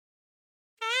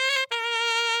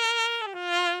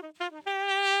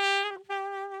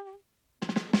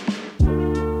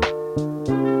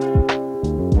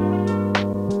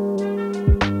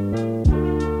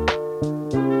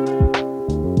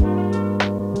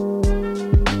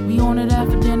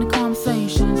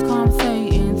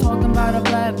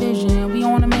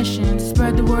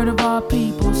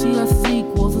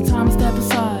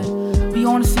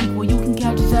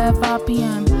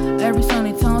p.m. Every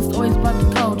Sunday, telling stories about the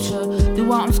culture.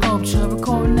 Do art and sculpture,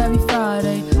 recording every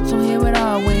Friday. So hear it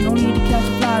our way, no need to catch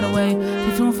a flight away.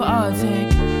 Stay tuned for our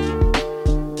take.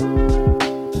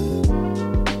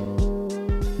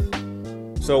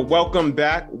 So welcome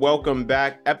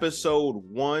back. Episode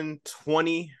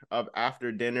 120 of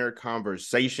After Dinner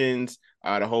Conversations.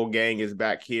 The whole gang is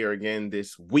back here again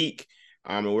this week.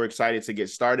 And we're excited to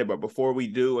get started. But before we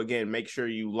do, again, make sure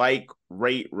you like,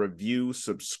 rate, review,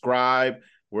 subscribe,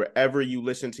 wherever you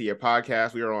listen to your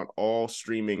podcast. We are on all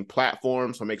streaming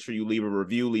platforms. So make sure you leave a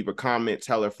review, leave a comment,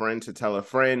 tell a friend to tell a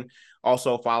friend.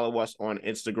 Also follow us on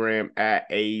Instagram at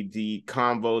AD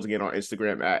Convos. Again, on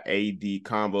Instagram at AD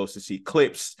Convos to see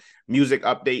clips, music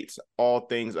updates, all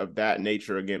things of that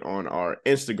nature, again, on our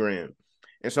Instagram.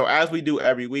 And so as we do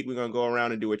every week, we're going to go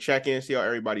around and do a check-in, see how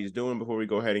everybody's doing before we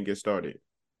go ahead and get started.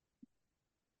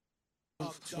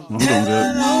 I'm doing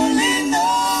good.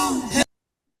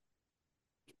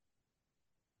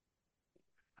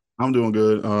 I'm doing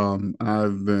good.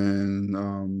 I've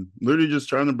been literally just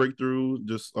trying to break through,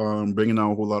 just bringing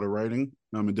out a whole lot of writing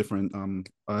in different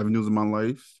avenues of my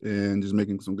life, and just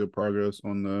making some good progress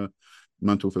on the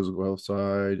mental, physical health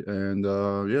side, and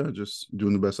just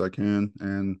doing the best I can,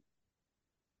 and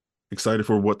excited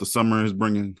for what the summer is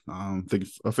bringing. I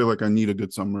feel like I need a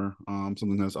good summer,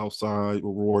 something that's outside,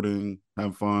 rewarding,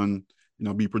 have fun,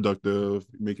 be productive,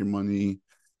 make your money,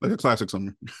 like a classic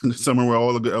summer. The summer where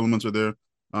all the good elements are there.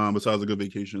 Besides a good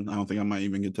vacation. I don't think I might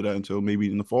even get to that until maybe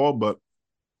in the fall, but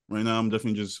right now I'm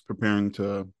definitely just preparing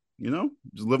to,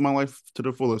 just live my life to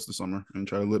the fullest this summer and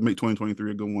try to make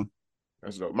 2023 a good one.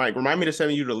 That's dope. Mike, remind me to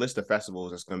send you the list of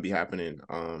festivals that's going to be happening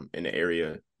in the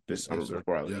area this summer.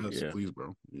 Yes, please,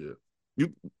 bro. Yeah.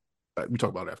 We talk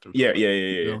about it after. Yeah.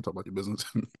 Don't talk about your business.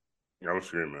 I'm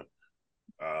screaming.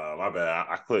 My bad.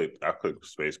 I clicked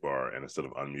spacebar, and instead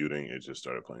of unmuting, it just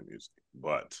started playing music.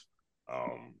 But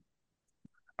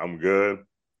I'm good.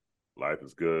 Life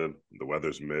is good. The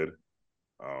weather's mid.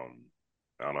 I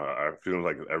don't know. I feel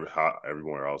like it's hot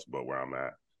everywhere else but where I'm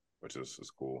at, which is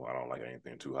cool. I don't like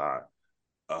anything too hot.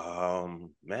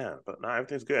 But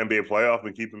everything's good. NBA playoff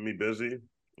been keeping me busy.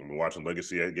 I've been watching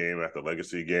Legacy game after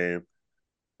Legacy game.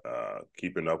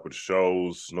 Keeping up with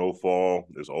shows. Snowfall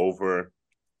is over.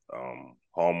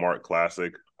 Hallmark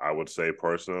classic, I would say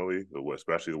personally,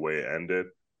 especially the way it ended.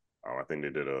 I think they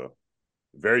did a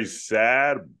very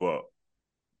sad but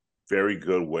very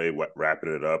good way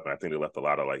wrapping it up. And I think they left a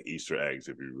lot of Easter eggs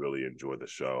if you really enjoyed the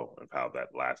show and how that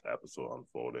last episode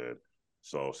unfolded.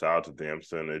 So shout out to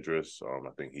Damson Idris. I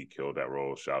think he killed that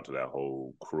role. Shout out to that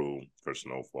whole crew for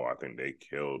Snowfall. I think they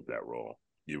killed that role.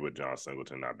 You with John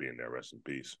Singleton not being there, rest in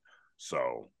peace.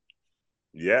 So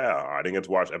yeah, I didn't get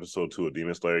to watch episode 2 of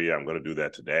Demon Slayer yet. I'm going to do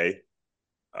that today.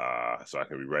 So I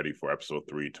can be ready for episode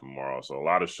 3 tomorrow. So a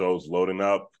lot of shows loading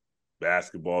up.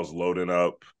 Basketball's loading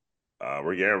up.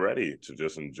 We're getting ready to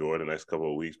just enjoy the next couple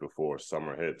of weeks before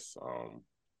summer hits.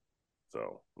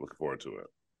 So looking forward to it.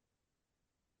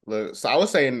 Look, so I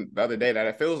was saying the other day that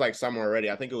it feels like summer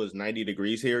already. I think it was 90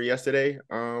 degrees here yesterday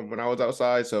when I was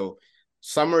outside. So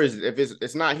summer is, if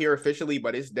it's not here officially,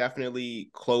 but it's definitely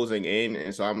closing in.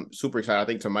 And so I'm super excited. I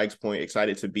think to Mike's point,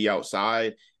 excited to be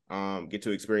outside, get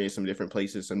to experience some different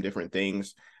places, some different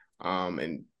things.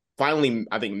 And finally,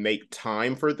 I think make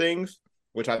time for things,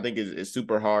 which I think is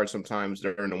super hard sometimes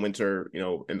during the winter,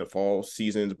 in the fall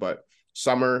seasons. But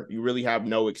summer, you really have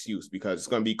no excuse because it's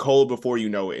going to be cold before you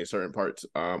know it in certain parts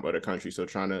of the country. So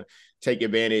trying to take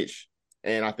advantage.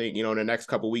 And I think, in the next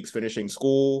couple of weeks finishing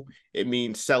school, it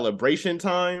means celebration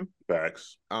time.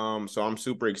 Facts. So I'm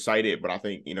super excited, but I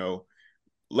think,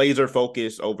 laser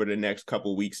focus over the next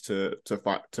couple of weeks to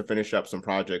finish up some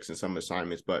projects and some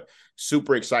assignments, but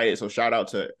super excited. So shout out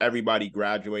to everybody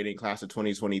graduating class of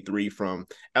 2023 from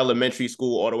elementary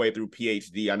school all the way through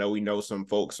PhD. I know we know some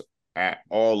folks at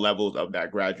all levels of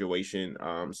that graduation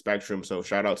spectrum. So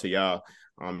shout out to y'all.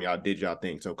 Y'all did y'all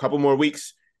thing. So a couple more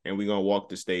weeks and we're going to walk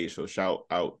the stage. So shout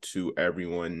out to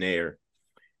everyone there.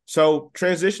 So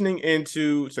transitioning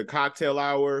into cocktail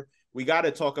hour, we got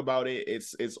to talk about it.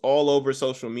 It's all over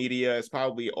social media. It's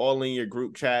probably all in your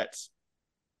group chats.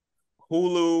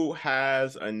 Hulu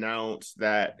has announced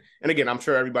that, and again, I'm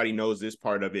sure everybody knows this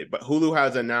part of it, but Hulu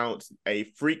has announced a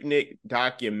Freaknik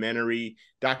documentary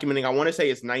documenting, I want to say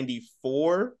it's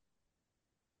 94.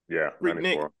 Yeah, Freaknik.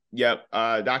 94. Yep,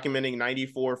 documenting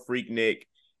 94 Freaknik.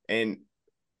 And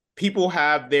people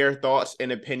have their thoughts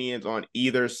and opinions on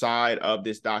either side of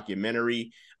this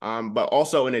documentary. But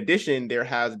also, in addition, there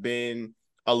has been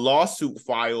a lawsuit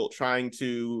filed trying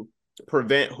to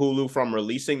prevent Hulu from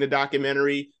releasing the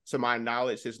documentary. To my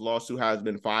knowledge, this lawsuit has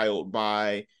been filed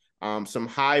by some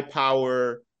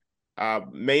high-power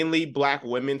mainly Black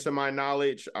women, to my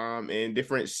knowledge, in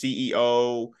different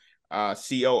CEO,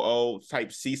 COO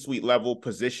type C-suite level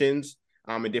positions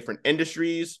in different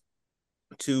industries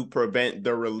to prevent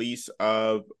the release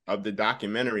of the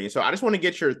documentary. So I just want to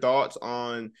get your thoughts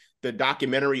on the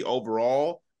documentary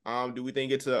overall. Do we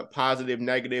think it's a positive,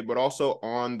 negative, but also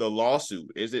on the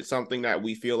lawsuit? Is it something that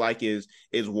we feel like is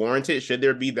warranted? Should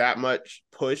there be that much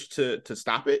push to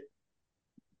stop it?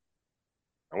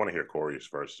 I want to hear Corey's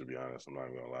first, to be honest. I'm not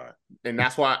even gonna lie. And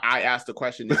that's why I asked the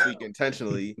question this week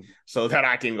intentionally so that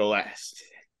I can go last.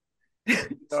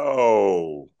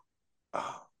 Oh,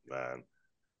 man.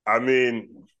 I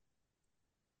mean,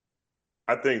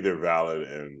 I think they're valid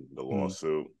in the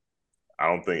lawsuit. I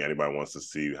don't think anybody wants to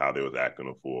see how they was acting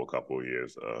a fool a couple of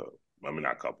years.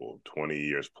 20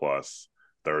 years plus,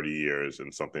 30 years,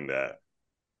 and something that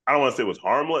I don't want to say was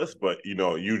harmless, but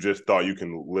you just thought you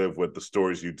can live with the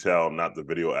stories you tell, not the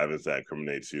video evidence that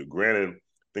incriminates you. Granted, I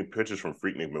think pictures from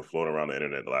Freaknik have been floating around the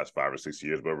internet the last 5 or 6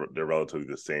 years, but they're relatively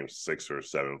the same 6 or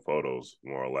 7 photos,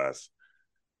 more or less.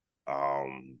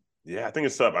 Yeah, I think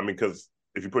it's tough. I mean, because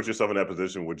if you put yourself in that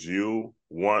position, would you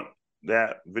want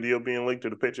that video being linked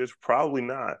to the pictures? Probably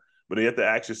not. But you have to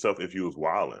ask yourself if you was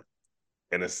wilding.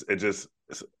 And it's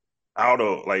out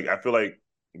of, like, I feel like,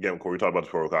 again, Corey talked about the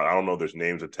protocol. I don't know if there's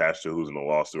names attached to who's in the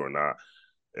lawsuit or not.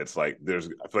 It's like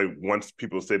I feel like once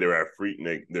people say they're at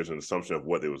Freaknik, there's an assumption of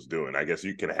what they was doing. I guess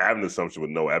you can have an assumption with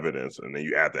no evidence, and then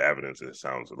you add the evidence, and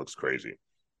it looks crazy.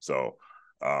 So,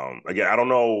 again, I don't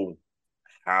know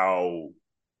how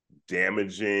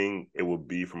damaging it would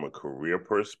be from a career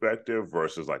perspective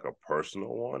versus like a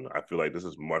personal one. I feel like this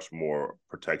is much more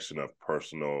protection of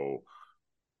personal,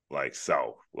 like,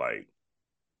 self, like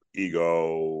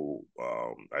ego,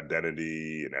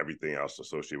 identity, and everything else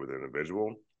associated with an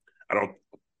individual. I don't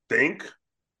think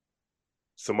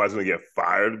somebody's going to get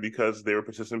fired because they were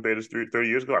participators 30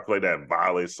 years ago. I feel like that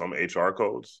violates some HR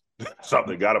codes.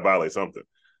 Something got to violate something.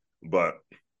 But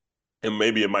and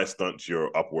maybe it might stunt your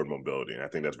upward mobility. And I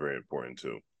think that's very important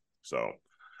too. So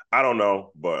I don't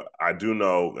know, but I do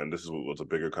know, and this was a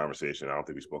bigger conversation. I don't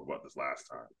think we spoke about this last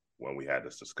time when we had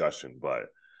this discussion, but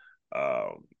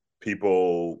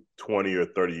people 20 or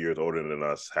 30 years older than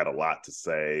us had a lot to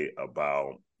say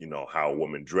about, how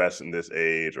women dress in this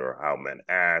age or how men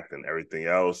act and everything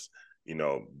else.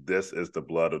 This is the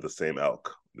blood of the same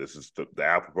elk. This is the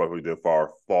apple probably did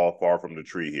fall far from the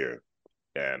tree here.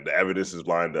 And the evidence is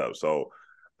lined up. So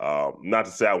not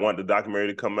to say I want the documentary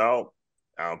to come out.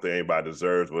 I don't think anybody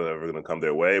deserves whatever's going to come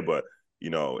their way. But,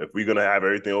 if we're going to have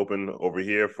everything open over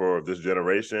here for this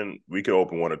generation, we can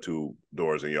open 1 or 2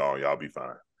 doors and y'all be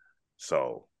fine.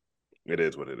 So it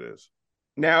is what it is.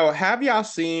 Now, have y'all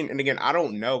seen, and again, I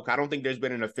don't know, I don't think there's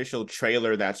been an official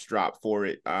trailer that's dropped for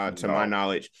it, to my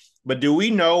knowledge. But do we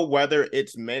know whether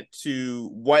it's meant to,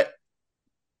 what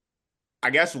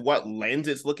lens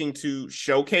it's looking to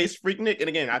showcase Freaknik? And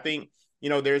again, I think,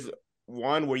 there's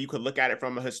one where you could look at it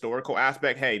from a historical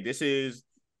aspect. Hey, this is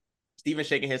Steven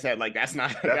shaking his head like that's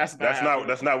not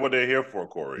what they're here for,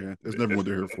 Corey. Yeah, that's never what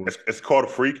they're here for. It's called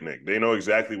Freaknik. They know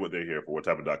exactly what they're here for, what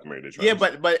type of documentary they're trying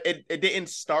to see. But it didn't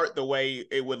start the way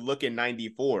it would look in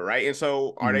 94, right? And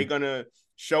so are they gonna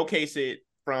showcase it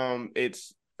from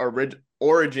its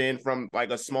origin, from like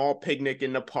a small picnic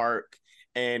in the park,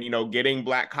 and getting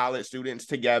Black college students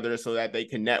together so that they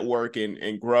can network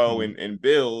and grow and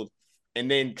build, and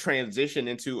then transition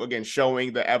into, again,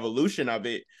 showing the evolution of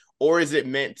it? Or is it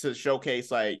meant to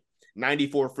showcase like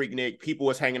 94 Freaknik, people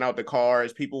was hanging out the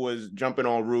cars, people was jumping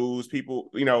on roofs, people,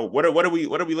 what are we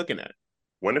looking at?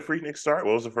 When did Freaknik start?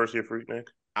 What was the first year of Freaknik?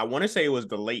 I want to say it was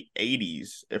the late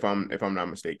 80s, if I'm not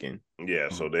mistaken. Yeah,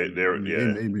 so they're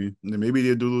maybe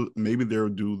they'll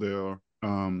do their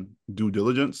due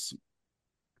diligence.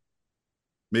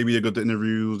 Maybe they go to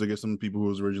interviews, they get some people who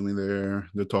was originally there,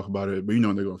 they'll talk about it, but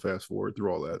they're gonna fast forward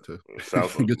through all that to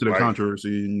get to the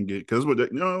controversy and because they're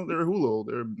Hulu,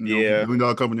 they're $1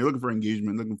 billion company, they're looking for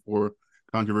engagement, looking for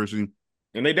controversy.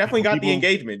 And they definitely got the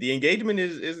engagement. The engagement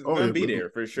is gonna be there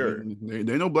for sure.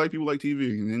 They know Black people like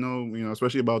TV, and they know,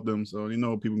 especially about them. So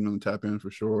people are gonna tap in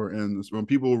for sure. And when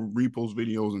people repost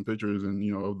videos and pictures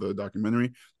and of the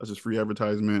documentary, that's just free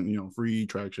advertisement, free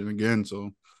traction again.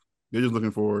 So they're just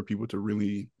looking for people to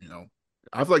really,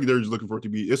 I feel like they're just looking for it to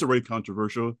be, it's already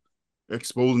controversial,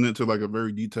 exposing it to like a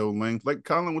very detailed length, like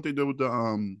kind of what they did with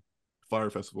the Fire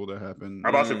Festival that happened.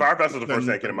 I'm about to say Fire Festival is the first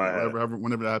thing that came to my head.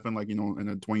 Whenever that happened, like, in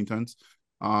the 2010s.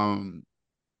 And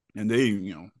they,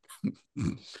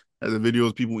 had the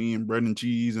videos, people eating bread and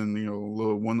cheese and,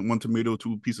 little one tomato,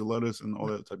 2 pieces of lettuce and all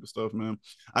that type of stuff, man.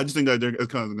 I just think that it's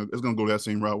going to go that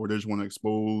same route where they just want to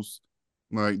expose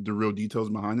like the real details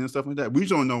behind it and stuff like that. We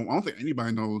just don't know. I don't think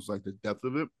anybody knows like the depth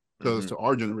of it because to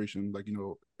our generation, like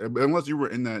unless you were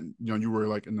in that, you were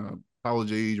like in a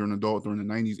college age or an adult during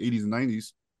the 90s, 80s, and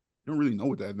 90s. You don't really know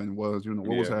what that event was. What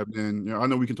was happening. I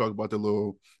know we can talk about the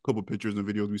little couple pictures and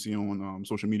videos we see on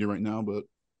social media right now, but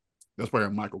that's probably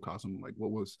a microcosm like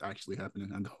what was actually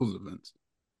happening at those events.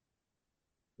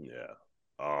 Yeah.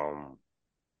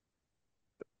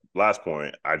 Last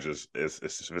point, if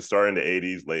it's starting in the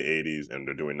 80s, late 80s, and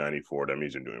they're doing 94, that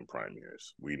means they're doing prime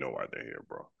years. We know why they're here,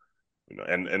 bro.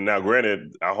 And now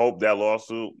granted, I hope that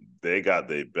lawsuit, they got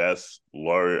the best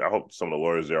lawyer. I hope some of the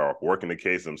lawyers there are working the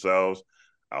case themselves.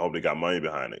 I hope they got money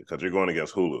behind it because you're going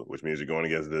against Hulu, which means you're going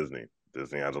against Disney.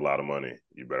 Disney has a lot of money.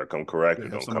 You better come correct. You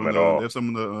don't come at all. They have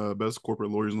some of the best corporate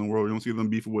lawyers in the world. You don't see them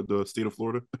beefing with the state of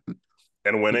Florida.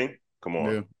 And winning? Come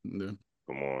on. Yeah.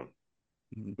 Come on.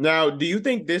 Now, do you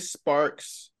think this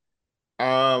sparks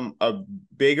a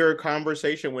bigger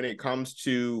conversation when it comes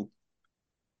to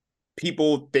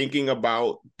people thinking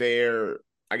about their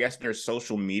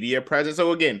social media presence?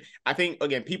 So I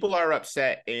think people are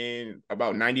upset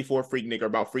about 94 Freaknik or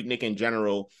about Freaknik in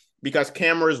general because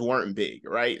cameras weren't big,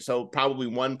 right? So probably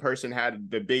one person had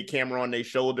the big camera on their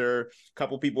shoulder, a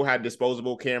couple people had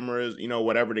disposable cameras,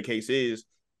 whatever the case is.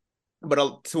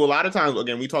 But to a lot of times,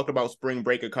 we talked about spring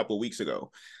break a couple of weeks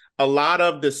ago. A lot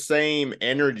of the same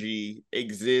energy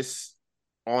exists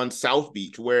on South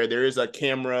Beach where there is a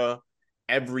camera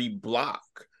every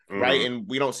block, right? And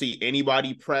we don't see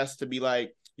anybody pressed to be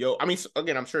like, yo,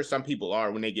 I'm sure some people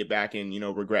are when they get back and,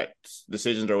 regret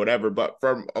decisions or whatever. But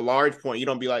from a large point, you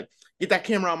don't be like, get that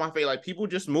camera on my face. Like people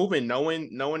just moving,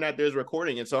 knowing that there's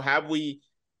recording. And so have we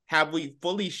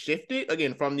fully shifted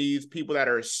again from these people that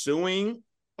are suing?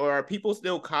 Or are people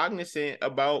still cognizant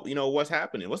about, what's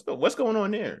happening? What's going on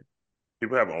there?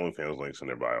 People have OnlyFans links in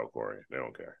their bio, Corey. They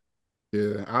don't care.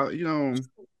 Yeah,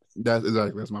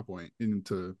 that's my point.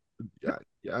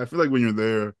 I feel like when you're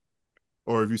there,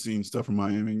 or if you've seen stuff from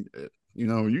Miami, you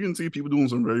can see people doing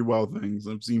some very wild things.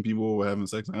 I've seen people having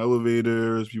sex in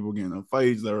elevators, people getting in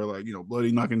fights that are like,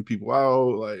 bloody, knocking people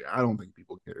out. Like, I don't think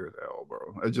people care at all,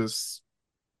 bro.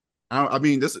 I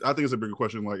think it's a bigger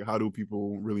question, like how do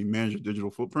people really manage a digital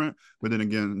footprint? But then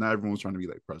again, not everyone's trying to be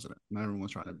like president. Not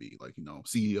everyone's trying to be like,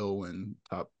 CEO and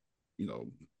top,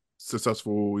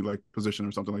 successful like position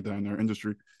or something like that in their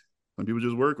industry. Some people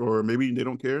just work, or maybe they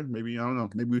don't care. Maybe, I don't know.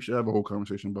 Maybe we should have a whole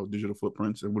conversation about digital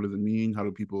footprints and what does it mean? How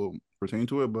do people pertain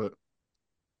to it? But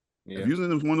if using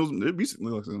them one of those,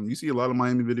 listen, you see a lot of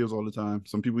Miami videos all the time.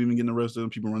 Some people even getting arrested,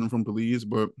 people running from police,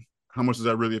 but how much does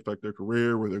that really affect their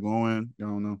career, where they're going? I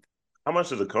don't know. How much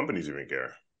do the companies even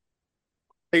care?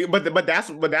 But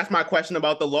that's my question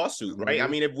about the lawsuit, right?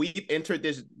 If we've entered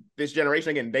this generation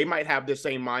again, they might have the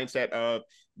same mindset of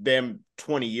them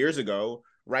 20 years ago,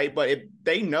 right? But if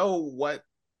they know what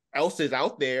else is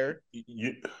out there,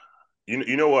 you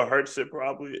know what hurts it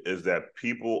probably is that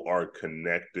people are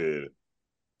connected.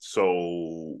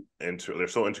 They're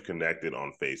so interconnected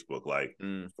on Facebook. Like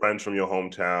friends from your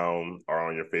hometown are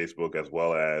on your Facebook, as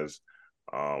well as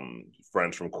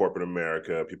friends from corporate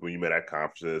America, people you met at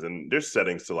conferences, and there's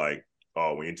settings to like,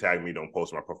 oh, when you tag me, don't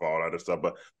post my profile and other stuff,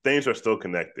 but things are still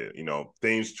connected.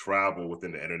 Things travel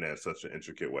within the internet in such an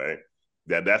intricate way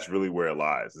that's really where it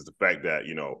lies, is the fact that,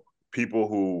 people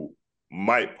who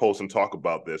might post and talk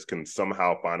about this can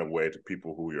somehow find a way to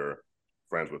people who you're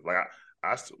friends with.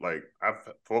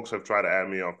 Folks have tried to add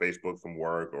me on Facebook from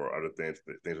work or other things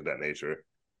of that nature.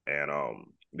 And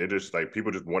they're just like,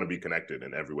 people just want to be connected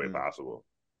in every way possible.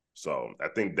 So I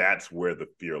think that's where the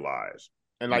fear lies.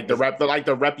 And like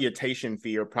the reputation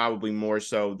fear probably more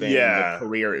so than the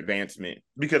career advancement.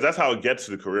 Because that's how it gets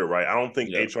to the career, right? I don't think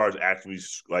HR is actually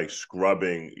like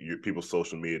scrubbing people's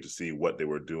social media to see what they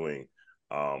were doing.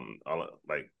 I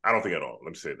don't think at all.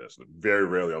 Let me say this. Very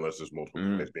rarely, unless there's multiple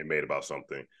complaints being made about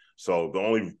something. So the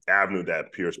only avenue that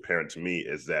appears apparent to me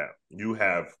is that you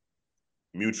have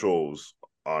mutuals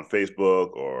on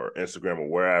Facebook or Instagram or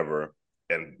wherever,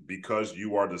 and because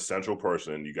you are the central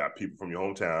person, you got people from your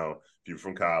hometown, people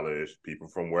from college, people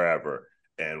from wherever,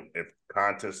 and if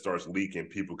content starts leaking,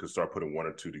 people can start putting one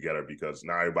or two together because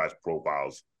now everybody's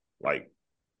profiles like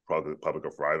public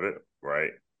or private,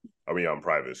 right?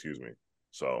 Private, excuse me.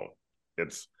 So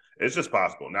it's just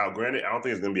possible. Now, granted, I don't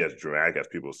think it's going to be as dramatic as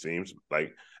people seem.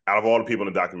 Like, out of all the people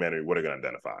in the documentary, what are they going to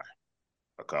identify?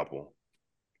 A couple.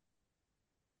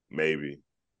 Maybe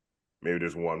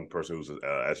there's one person who's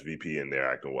SVP in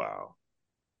there acting wild.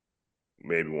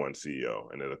 Maybe one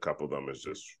CEO, and then a couple of them is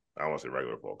just, I don't want to say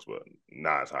regular folks, but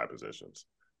not as high positions.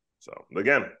 So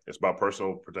again, it's about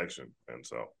personal protection, and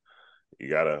so you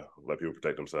gotta let people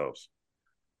protect themselves.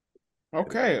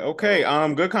 Okay.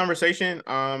 Good conversation.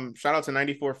 Shout out to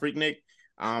 94 Freaknik.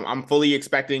 I'm fully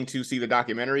expecting to see the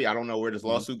documentary. I don't know where this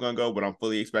lawsuit gonna go, but I'm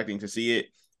fully expecting to see it.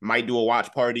 Might do a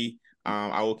watch party.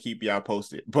 I will keep y'all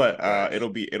posted, but it'll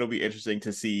be interesting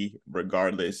to see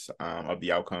regardless of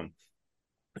the outcome.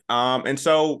 And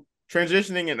so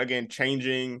transitioning and again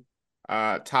changing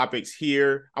topics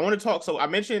here. I want to talk. So I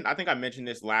think I mentioned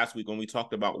this last week when we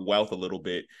talked about wealth a little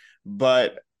bit,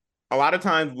 but a lot of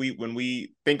times when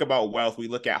we think about wealth, we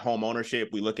look at home ownership,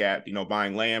 we look at,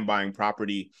 buying land, buying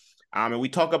property. And we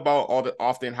talk about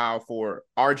often how for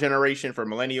our generation, for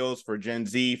millennials, for Gen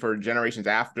Z, for generations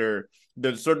after,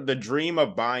 the dream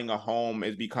of buying a home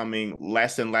is becoming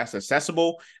less and less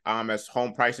accessible as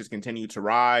home prices continue to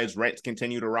rise, rents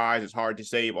continue to rise. It's hard to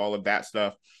save, all of that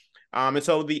stuff. And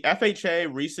so the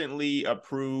FHA recently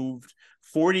approved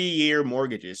 40-year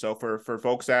mortgages. So for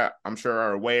folks that I'm sure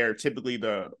are aware, typically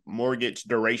the mortgage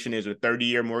duration is a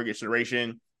 30-year mortgage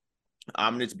duration.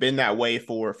 And it's been that way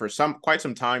for quite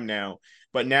some time now.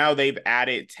 But now they've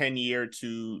added 10-year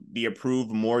to the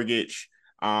approved mortgage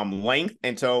length.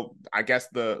 And so I guess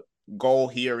the goal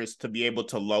here is to be able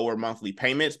to lower monthly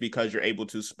payments because you're able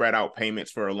to spread out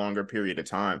payments for a longer period of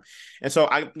time. And so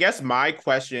I guess my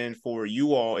question for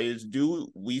you all is, do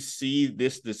we see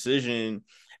this decision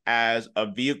as a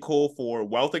vehicle for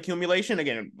wealth accumulation,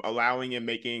 again, allowing and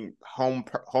making home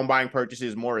buying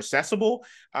purchases more accessible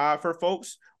for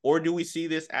folks? Or do we see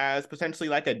this as potentially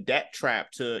like a debt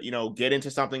trap to, get into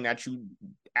something that you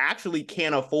actually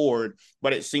can't afford,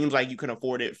 but it seems like you can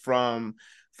afford it from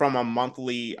a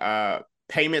monthly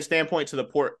payment standpoint to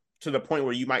the point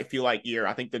where you might feel like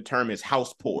I think the term is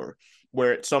house poor,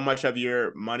 where so much of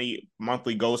your money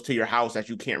monthly goes to your house that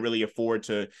you can't really afford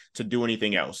to do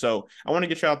anything else. So I want to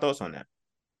get your thoughts on that.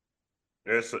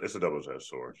 It's a double-edged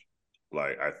sword.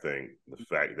 Like, I think the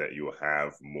fact that you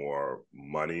have more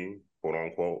money, quote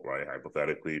unquote, right,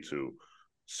 hypothetically, to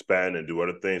spend and do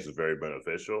other things is very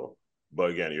beneficial.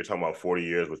 But again, you're talking about 40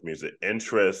 years, which means if the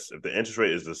interest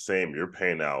rate is the same, you're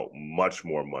paying out much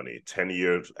more money, 10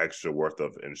 years extra worth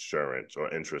of insurance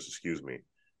or interest,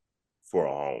 for a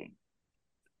home.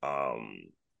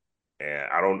 And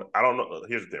I don't know.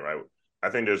 Here's the thing, right? I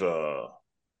think there's a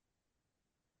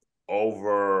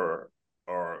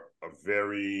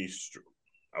very,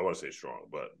 I want to say strong,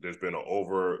 but there's been an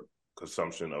over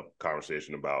consumption of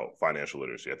conversation about financial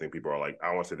literacy. I think people are like, I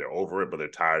don't want to say they're over it, but they're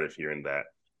tired of hearing that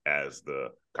as the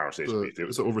conversation.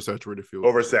 It's an oversaturated field.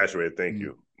 Oversaturated, thank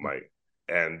you, Mike.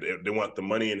 And they want the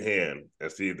money in hand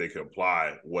and see if they can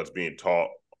apply what's being taught,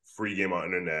 free game on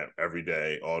internet every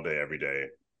day, all day, every day.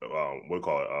 What do you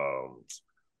call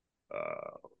it?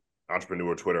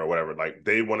 Entrepreneur Twitter or whatever. Like,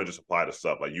 they want to just apply the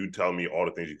stuff. Like, you tell me all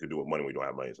the things you could do with money when you don't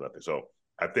have money. It's nothing. So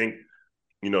I think,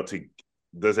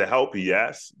 does it help?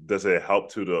 Yes. Does it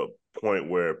help to the point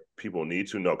where people need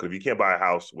to? No. Because if you can't buy a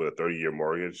house with a 30-year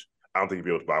mortgage, I don't think you'll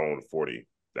be able to buy one with 40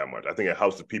 that much. I think it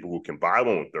helps the people who can buy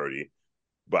one with 30,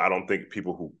 but I don't think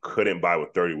people who couldn't buy with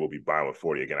 30 will be buying with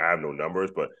 40. Again, I have no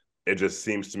numbers, but it just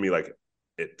seems to me like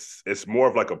it's more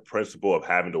of like a principle of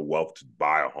having the wealth to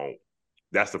buy a home.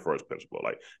 That's the first principle.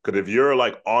 Like, because if you're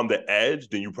like on the edge,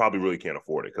 then you probably really can't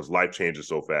afford it because life changes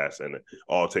so fast, and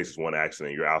all it takes is one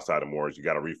accident. You're outside of mortgage. You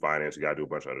got to refinance. You got to do a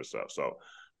bunch of other stuff. So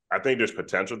I think there's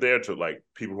potential there to like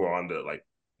people who are on the like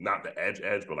not the edge,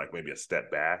 but like maybe a step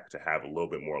back to have a little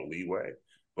bit more leeway.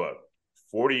 But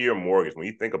 40-year mortgage, when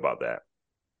you think about that,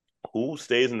 who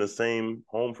stays in the same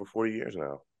home for 40 years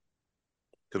now?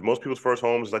 Because most people's first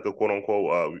home is like a quote unquote,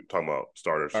 we're talking about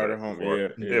starter home. Before.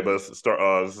 Yeah, but this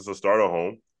is a starter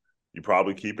home. You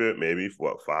probably keep it maybe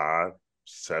for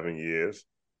 5-7 years.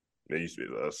 Then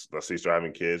let's say you start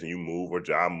having kids and you move or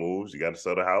job moves, you got to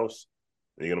sell the house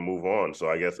and you're going to move on. So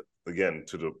I guess, again,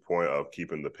 to the point of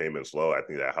keeping the payments low, I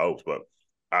think that helps. But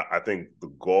I think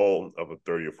the goal of a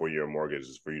 30 or 40-year mortgage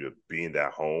is for you to be in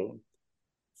that home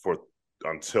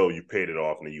until you paid it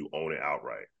off and then you own it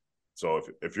outright. So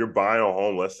if you're buying a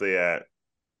home, let's say at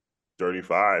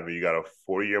 35 and you got a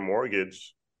 40-year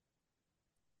mortgage,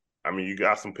 I mean, you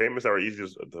got some payments that are easy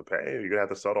to pay. You're going to have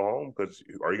to sell the home because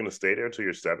are you going to stay there until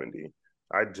you're 70?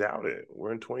 I doubt it.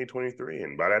 We're in 2023.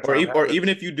 And by that time, or even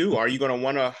if you do, are you going to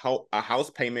want a house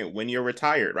payment when you're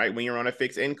retired, right? When you're on a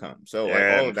fixed income. So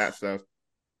like all of that stuff.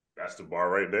 That's the bar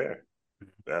right there.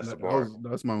 That's the bar.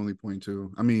 That's my only point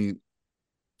too. I mean,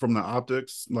 from the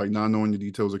optics, like not knowing the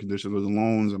details or conditions of the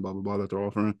loans and blah, blah, blah that they're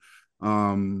offering,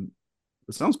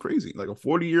 it sounds crazy. Like a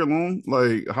 40-year loan,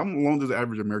 like how long does the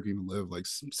average American even live? Like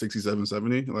 67,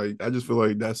 70? Like, I just feel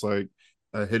like that's like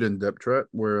a hidden debt trap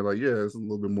where like, yeah, it's a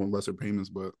little bit more lesser payments,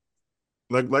 but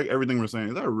like everything we're saying,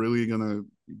 is that really gonna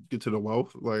get to the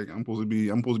wealth? Like I'm supposed to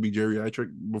be geriatric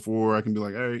before I can be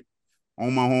like, all right,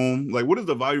 own my home. Like, what is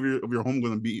the value of your home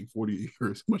gonna be in 40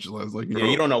 years? Much less, like, Yeah,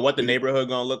 you don't know what the like, neighborhood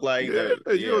gonna look like. yeah,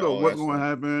 you don't know All what's that going to stuff.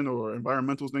 happen, or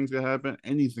environmental things can happen.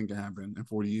 Anything can happen in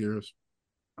 40 years.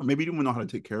 Or maybe you don't even know how to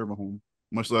take care of a home.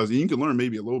 Much less you can learn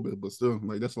maybe a little bit, but still,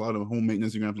 like that's a lot of home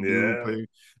maintenance you're gonna have to do, Yeah. pay,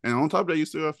 and on top of that, you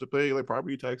still have to pay like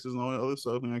property taxes and all that other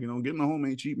stuff. And like getting a home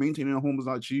ain't cheap. Maintaining a home is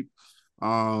not cheap.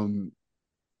 Um,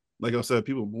 like I said,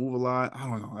 people move a lot. I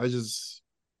don't know. Is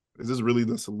this really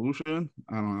the solution?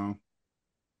 I don't know.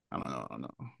 I don't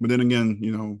know. But then again,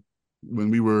 when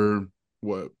we were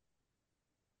what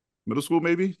middle school,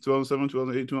 maybe 2007,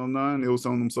 2008, 2009, they were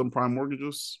selling them subprime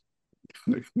mortgages.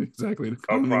 Exactly.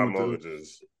 Subprime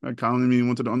mortgages. Economy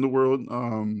went to the underworld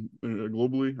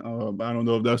globally. I don't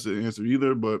know if that's the answer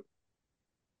either, but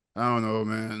I don't know,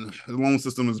 man. The loan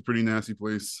system is a pretty nasty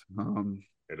place.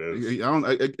 It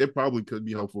is. It probably could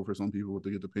be helpful for some people to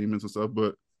get the payments and stuff,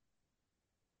 but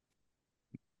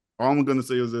all I'm gonna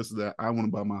say is this: that I want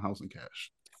to buy my house in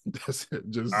cash. That's it.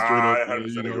 Just straight up, I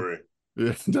 100% agree.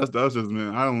 Yeah, that's just,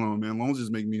 man. I don't know, man. Loans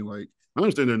just make me like. I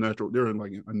understand they're natural. They're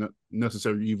like a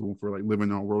necessary evil for like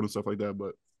living on the road and stuff like that.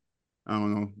 But I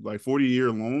don't know, like 40-year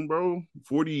loan, bro.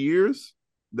 40 years.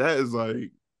 That is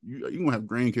like you gonna have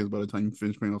grandkids by the time you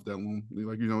finish paying off that loan.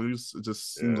 Like it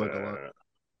just seems like a lot.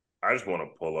 I just want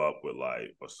to pull up with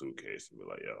like a suitcase and be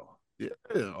like, yo.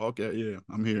 Yeah. Okay. Yeah.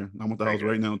 I'm here. I'm at the house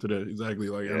right now today. Exactly.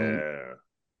 Like yeah.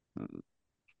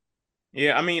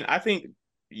 Yeah. I mean, I think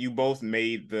you both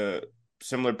made the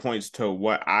similar points to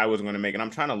what I was going to make, and I'm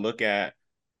trying to look at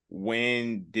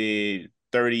when did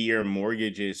 30-year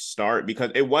mortgages start,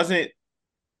 because it wasn't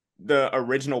the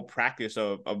original practice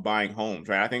of buying homes,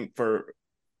 right? I think so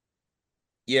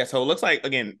it looks like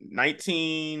again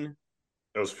 19.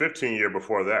 It was 15 year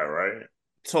before that, right?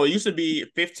 So it used to be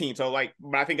 15. So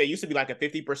but I think it used to be like a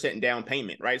 50% down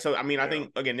payment, right? So I mean, I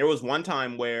think again, there was one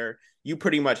time where you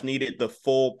pretty much needed the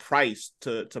full price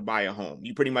to buy a home.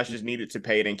 You pretty much just needed to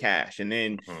pay it in cash. And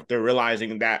then they're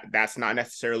realizing that that's not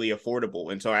necessarily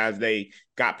affordable. And so as they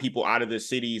got people out of the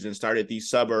cities and started these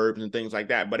suburbs and things like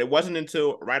that, but it wasn't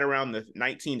until right around the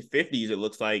 1950s, it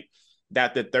looks like,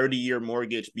 that the 30-year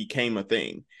mortgage became a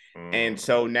thing. And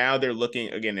so now they're looking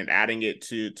again and adding it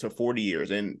to 40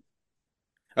 years. And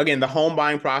again, the home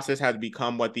buying process has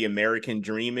become what the American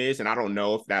dream is. And I don't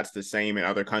know if that's the same in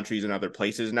other countries and other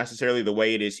places necessarily the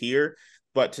way it is here.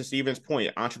 But to Steven's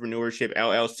point, Entrepreneurship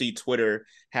LLC Twitter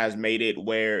has made it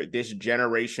where this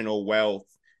generational wealth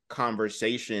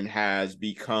conversation has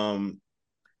become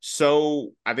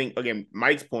so, I think, again,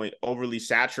 Mike's point, overly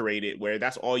saturated, where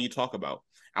that's all you talk about.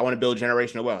 I want to build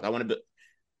generational wealth. I want to build.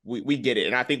 We get it.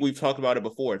 And I think we've talked about it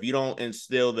before. If you don't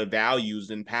instill the values,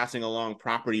 then passing along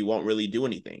property won't really do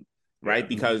anything, right?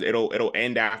 Because it'll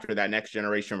end after that next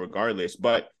generation regardless.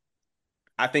 But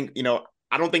I think,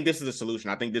 I don't think this is a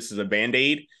solution. I think this is a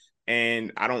Band-Aid.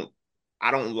 And I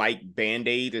don't like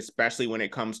Band-Aids, especially when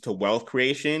it comes to wealth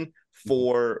creation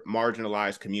for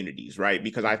marginalized communities, right?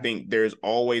 Because I think there's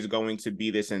always going to be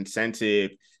this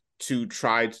incentive to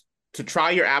try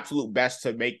your absolute best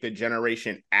to make the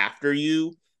generation after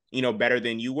you, better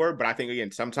than you were. But I think,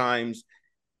 again, sometimes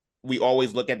we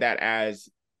always look at that as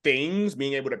things,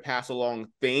 being able to pass along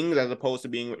things as opposed to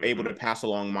being able to pass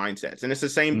along mindsets. And it's the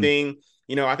same thing.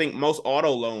 I think most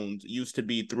auto loans used to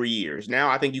be 3 years. Now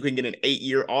I think you can get an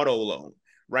 8-year auto loan,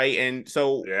 right? And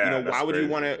so, why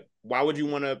would you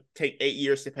want to take 8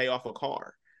 years to pay off a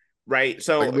car? Right.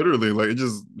 So like literally, like it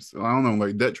just, I don't know,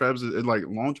 like debt traps, like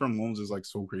long-term loans is like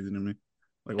so crazy to me.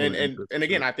 Like, and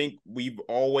again, I think we've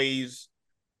always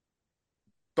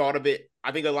thought of it.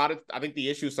 I think the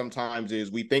issue sometimes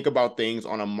is we think about things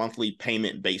on a monthly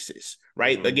payment basis,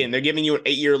 right? Again, they're giving you an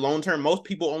 8-year loan term. Most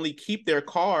people only keep their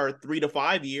car 3 to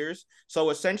 5 years. So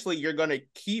essentially you're going to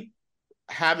keep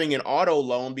having an auto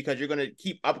loan because you're going to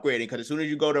keep upgrading, because as soon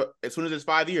as it's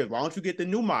 5 years, why don't you get the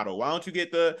new model? Why don't you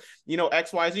get the,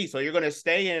 XYZ? So you're going to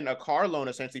stay in a car loan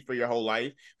essentially for your whole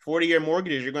life. 40-year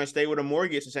mortgages, you're going to stay with a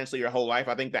mortgage essentially your whole life.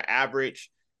 I think the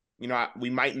average, we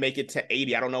might make it to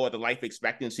 80. I don't know what the life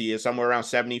expectancy is, somewhere around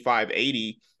 75,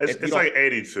 80. It's like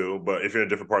 82, but if you're in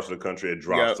different parts of the country, it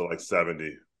drops to like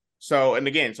 70. So, and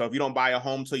again, if you don't buy a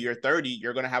home till you're 30,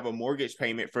 you're going to have a mortgage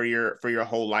payment for your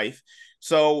whole life.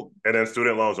 So, and then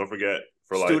student loans, don't forget,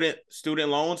 for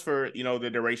student loans for, the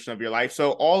duration of your life.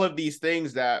 So all of these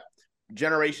things that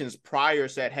generations prior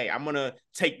said, hey, I'm going to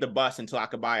take the bus until I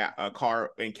could buy a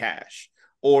car in cash.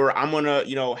 Or I'm going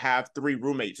to, have 3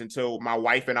 roommates until my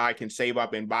wife and I can save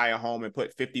up and buy a home and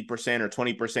put 50% or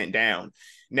 20% down.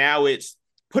 Now it's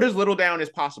put as little down as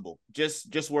possible.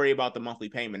 Just worry about the monthly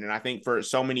payment. And I think for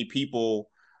so many people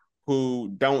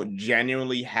who don't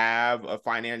genuinely have a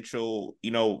financial,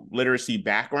 literacy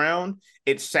background,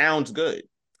 it sounds good.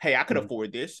 Hey, I could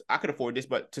afford this. I could afford this.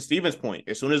 But to Steven's point,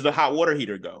 as soon as the hot water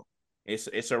heater go,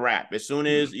 it's a wrap. As soon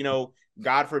as,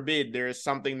 God forbid, there is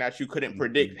something that you couldn't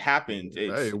predict happens.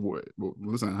 Hey,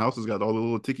 listen, houses got all the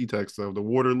little ticky-tack stuff, the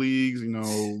water leaks,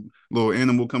 little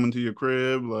animal coming to your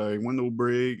crib, like window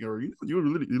break, or you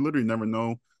literally never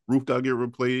know. Roof got to get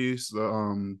replaced.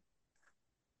 What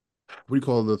do you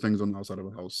call the things on the outside of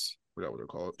a house? I forgot what they're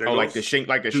called. Oh, like the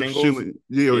shingles.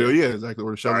 Yeah, exactly.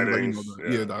 Or the shelving, like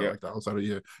the outside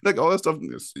of like all that stuff.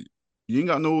 You ain't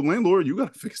got no landlord. You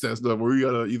gotta fix that stuff, or you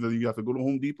have to go to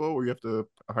Home Depot, or you have to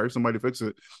hire somebody to fix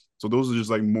it. So those are just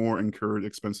like more incurred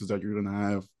expenses that you're gonna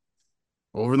have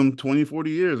over them 20, 40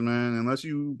 years, man. Unless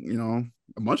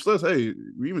much less. Hey,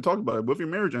 we even talked about it. What if your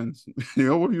marriage ends?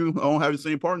 What if you don't have the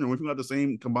same partner? What if you have the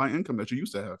same combined income that you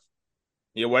used to have?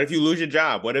 Yeah, what if you lose your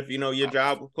job? What if your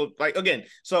job, like, again?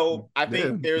 So I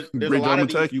think there's a lot of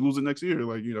tech, you lose it next year,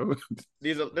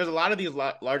 there's a lot of these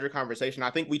larger conversations. I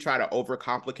think we try to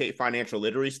overcomplicate financial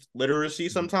literacy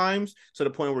sometimes, to the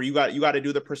point where you got to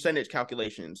do the percentage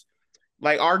calculations.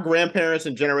 Like, our grandparents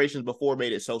and generations before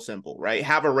made it so simple, right?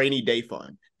 Have a rainy day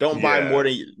fund. Don't buy more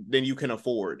than you can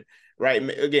afford, right?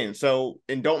 Again,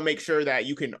 and don't make sure that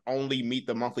you can only meet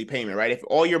the monthly payment, right? If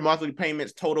all your monthly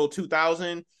payments total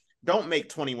 $2,000. Don't make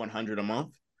 $2,100 a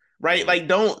month, right? Like,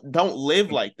 don't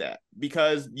live like that,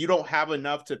 because you don't have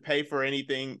enough to pay for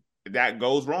anything that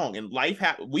goes wrong. And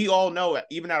we all know,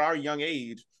 even at our young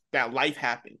age, that life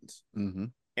happens,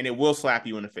 and it will slap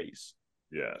you in the face.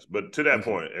 Yes, but to that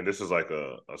point, and this is like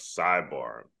a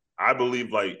sidebar, I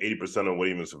believe like 80% of what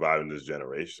even survive in this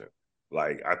generation.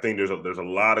 Like, I think there's a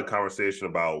lot of conversation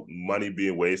about money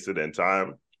being wasted and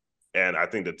time, and I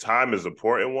think the time is an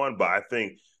important one, but I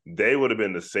think they would have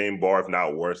been the same bar, if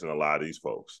not worse, than a lot of these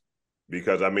folks.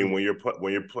 Because, I mean, when you're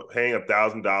paying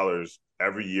 $1,000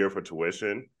 every year for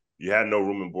tuition, you had no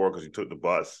room and board because you took the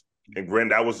bus. And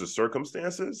granted, that was the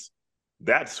circumstances.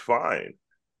 That's fine.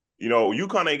 You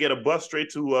couldn't get a bus straight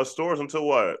to stores until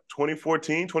what,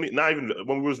 2014, not even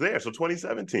when we was there. So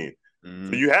 2017.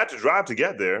 So you had to drive to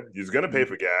get there. You're going to pay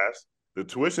for gas. The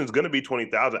tuition is going to be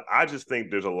 $20,000. I just think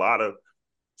there's a lot of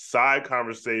side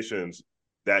conversations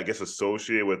that gets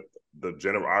associated with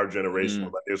our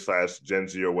generation, / Gen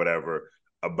Z or whatever,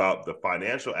 about the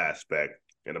financial aspect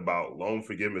and about loan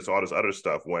forgiveness, all this other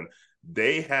stuff, when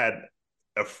they had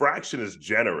a fraction as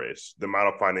generous the amount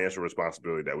of financial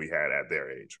responsibility that we had at their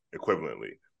age,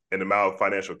 equivalently, and the amount of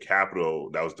financial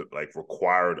capital that was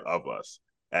required of us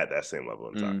at that same level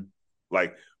in time.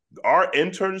 Like, our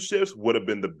internships would have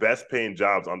been the best paying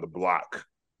jobs on the block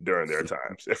during their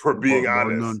times, if we're being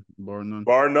honest. Bar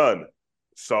none.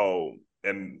 So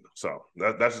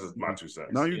that's just my 2 cents.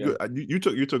 No, you're good.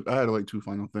 You took. I had like 2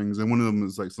 final things, and one of them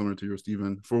is like similar to yours,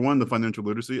 Stephen. For one, the financial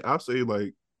literacy, I'll say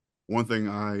like one thing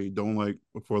I don't like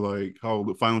for like how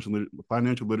the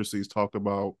financial literacy is talked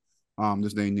about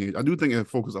this day and age. I do think it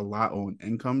focuses a lot on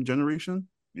income generation.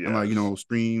 Yes. And like,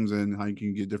 streams and how you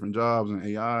can get different jobs and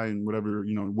AI and whatever,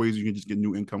 ways you can just get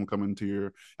new income coming into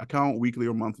your account weekly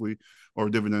or monthly, or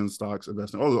dividends, stocks,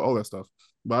 investing, all that stuff.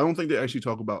 But I don't think they actually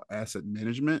talk about asset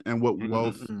management and what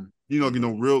wealth,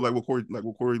 real, like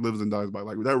what Corey lives and dies by,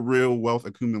 like that real wealth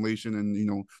accumulation,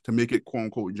 and to make it quote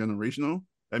unquote generational.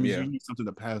 That means you need something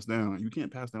to pass down. You can't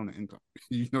pass down the income.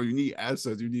 You need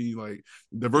assets. You need like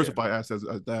diversified assets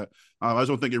at that. I just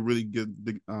don't think it really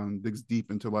digs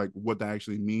deep into like what that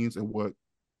actually means and what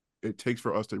it takes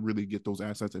for us to really get those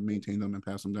assets and maintain them and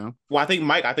pass them down. Well, I think,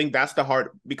 Mike, that's the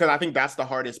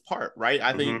hardest part, right?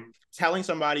 I think telling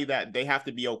somebody that they have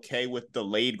to be okay with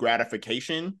delayed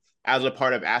gratification as a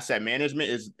part of asset management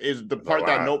is the part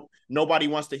that nobody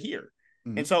wants to hear.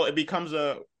 And so it becomes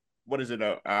a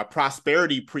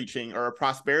prosperity preaching or a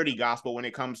prosperity gospel when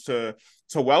it comes to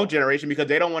wealth generation, because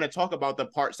they don't want to talk about the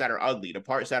parts that are ugly, the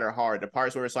parts that are hard, the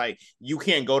parts where it's like, you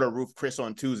can't go to Roof Chris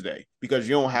on Tuesday because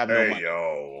you don't have no money.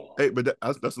 Hey, but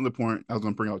that's another point I was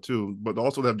going to bring out too. But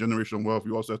also to have generational wealth,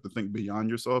 you also have to think beyond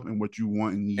yourself and what you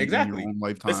want and need in your own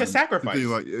lifetime. It's a sacrifice.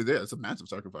 It's a massive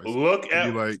sacrifice. Look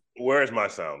at where's my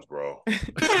sounds, bro?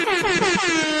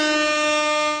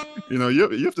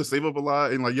 You have to save up a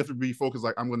lot, and like you have to be focused.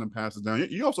 Like, I'm going to pass it down.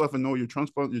 You also have to know your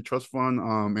trust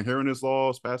fund, inheritance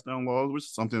laws, pass down laws, which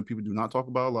is something that people do not talk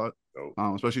about a lot,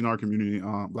 especially in our community,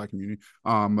 Black community.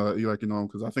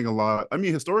 Because I think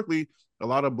historically, a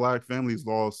lot of Black families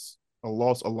lost a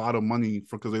lot of money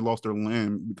because they lost their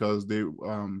land because they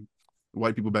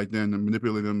white people back then and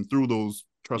manipulated them through those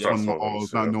trust Trust fund fund laws,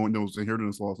 laws, not yeah. knowing those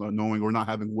inheritance laws, not knowing or not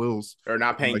having wills, Or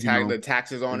not paying like, you know, the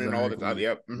taxes on it and all that. exactly,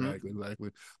 Yep. exactly.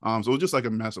 So it's just like a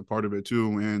massive part of it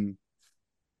too, and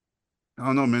I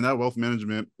don't know, man. That wealth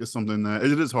management is something that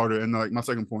it is harder. And like my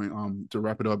second point, to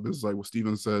wrap it up, is like what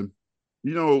Steven said.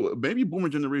 You know, baby boomer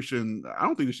generation, I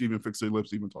don't think they should even fix their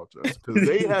lips to even talk to us because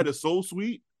they had it so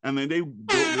sweet, and then they grew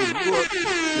up,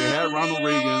 they had Ronald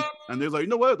Reagan, and they're like, you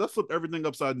know what? Let's flip everything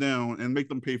upside down and make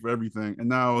them pay for everything. And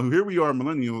now here we are,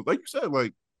 millennials, like you said,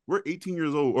 like we're 18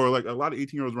 years old, or like a lot of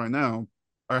 18-year-olds right now,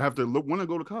 I have to want to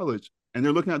go to college, and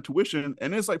they're looking at tuition,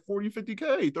 and it's like 40,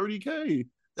 50K, 30K.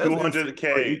 That's insane for an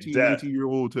 200K 18, debt.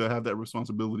 19-year-old to have that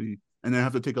responsibility and then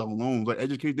have to take out loans. Like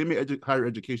educate, they make higher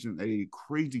education a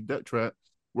crazy debt trap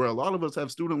where a lot of us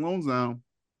have student loans now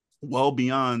well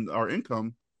beyond our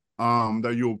income,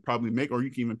 that you'll probably make or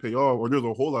you can even pay off. Or there's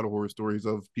a whole lot of horror stories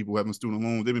of people having student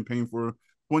loans. They've been paying for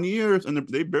 20 years and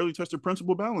they barely touch their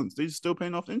principal balance. They're still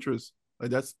paying off interest.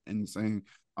 Like that's insane.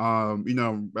 You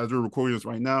know, as we're recording this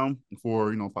right now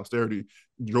for, you know, posterity,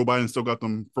 Joe Biden still got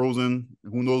them frozen.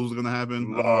 Who knows what's gonna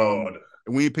happen? Lord.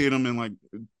 And we ain't paid them in like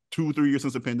 2-3 years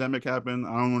since the pandemic happened.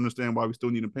 I don't understand why we still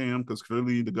need to pay them because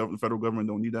clearly the federal government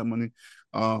don't need that money.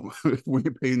 We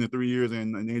ain't paying in 3 years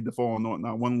and they default on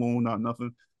not one loan, not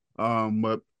nothing.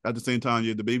 But at the same time,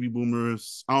 yeah, the baby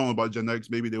boomers, I don't know about Gen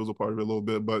X, maybe they was a part of it a little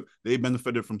bit, but they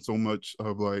benefited from so much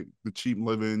of like the cheap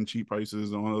living, cheap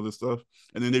prices, and all other stuff.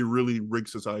 And then they really rigged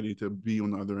society to be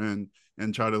on the other end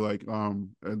and try to like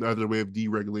another way of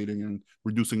deregulating and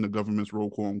reducing the government's role,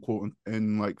 quote unquote,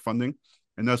 and like funding.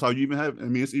 And that's how you even have, I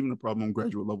mean, it's even a problem on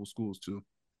graduate level schools too.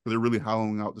 Because they're really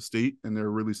hollowing out the state and they're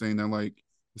really saying that like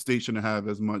the state shouldn't have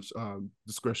as much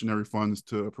discretionary funds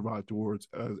to provide towards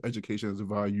education as a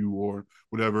value or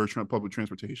whatever, public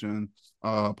transportation,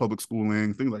 public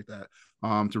schooling, things like that,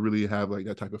 to really have like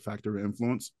that type of factor of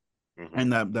influence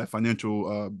and that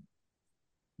financial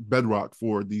bedrock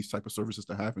for these type of services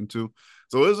to happen too.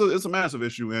 So it's a massive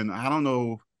issue, and I don't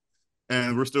know.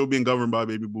 And we're still being governed by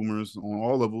baby boomers on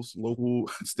all levels, local,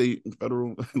 state,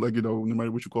 federal, like, you know, no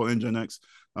matter what you call Gen X.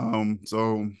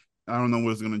 So I don't know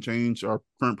what's going to change. Our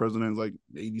current president is like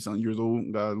 80-something years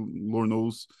old. God, Lord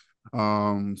knows.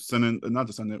 Senate, not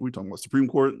the Senate, we're talking about Supreme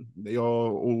Court. They all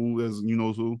old as you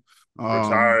know who.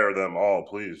 Retire them all,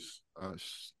 please.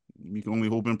 We can only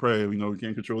hope and pray. You know, we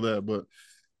can't control that. But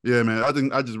yeah, man, I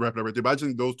think I just wrapped it up right there. But I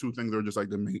think those two things are just like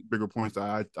the bigger points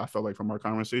that I felt like from our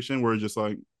conversation, where it's just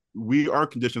like, our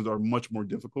conditions are much more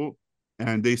difficult,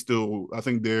 and they still, I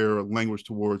think their language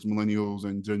towards millennials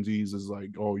and Gen Zs is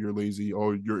like, oh, you're lazy,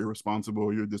 oh, you're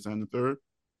irresponsible, you're this and the third.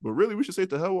 But really, we should say,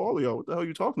 to hell with all of y'all. What the hell are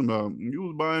you talking about? You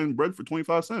was buying bread for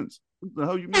 25 cents. What the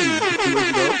hell you mean?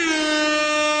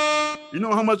 You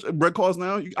know how much bread costs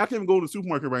now? I can't even go to the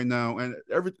supermarket right now, and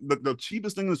the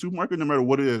cheapest thing in the supermarket, no matter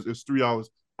what it is $3.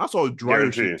 I saw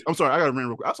dryer sheets. I'm sorry, I got to rant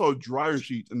real quick. I saw dryer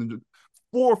sheets and $4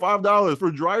 or $5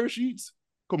 for dryer sheets.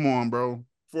 Come on, bro.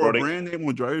 For a brand name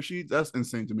on dryer sheets, that's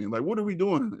insane to me. Like, what are we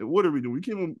doing? What are we doing? We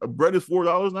can't. Bread is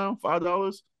 $4 now,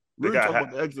 $5. Really talk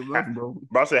about the eggs or nothing, bro.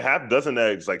 Bro, I said half dozen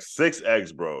eggs, like 6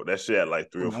 eggs, bro. That shit at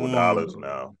like $3 or $4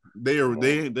 now.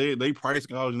 They price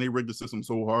gouge and they rig the system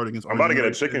so hard against. I'm about to get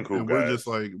a chicken coop, and guys. We're just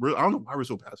like, I don't know why we're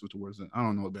so passive towards it. I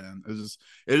don't know, man.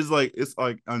 It's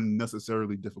like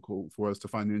unnecessarily difficult for us to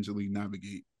financially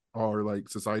navigate our like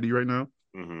society right now.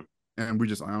 And we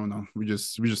just, I don't know, we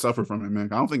just suffer from it, man.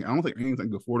 I don't think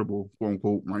anything's affordable, quote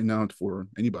unquote, right now for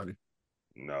anybody.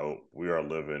 No, we are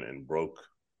living in broke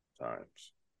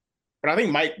times. But I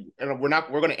think, Mike, we're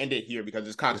going to end it here because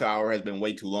this cocktail hour has been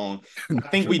way too long. I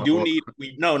think we do need,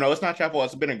 no, it's not your fault.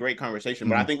 It's been a great conversation,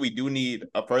 but I think we do need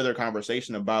a further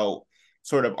conversation about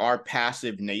sort of our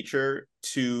passive nature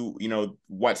to, you know,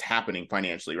 what's happening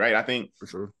financially, right? I think for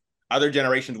sure other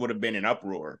generations would have been in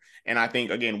uproar. And I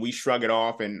think, again, we shrug it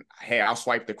off and, hey, I'll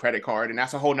swipe the credit card. And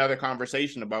that's a whole nother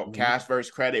conversation about cash versus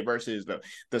credit versus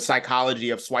the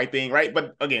psychology of swiping, right?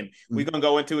 But again, we're going to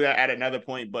go into that at another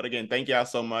point. But again, thank y'all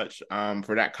so much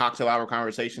for that cocktail hour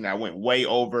conversation. That went way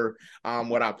over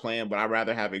what I planned, but I'd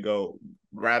rather have it go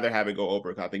over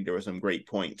because I think there were some great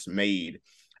points made.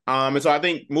 And so I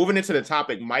think moving into the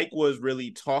topic, Mike was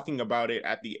really talking about it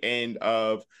at the end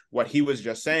of what he was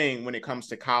just saying when it comes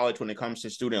to college, when it comes to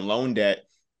student loan debt.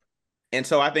 And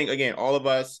so I think, again, all of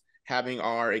us having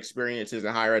our experiences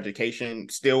in higher education,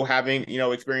 still having, you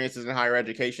know, experiences in higher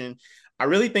education, I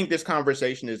really think this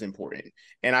conversation is important.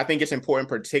 And I think it's important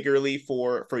particularly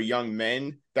for young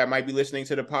men that might be listening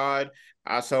to the pod.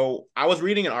 So I was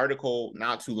reading an article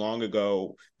not too long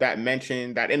ago that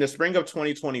mentioned that in the spring of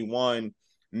 2021,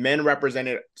 men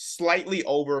represented slightly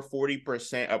over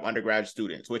 40% of undergrad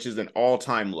students, which is an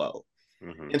all-time low.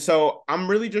 Mm-hmm. And so I'm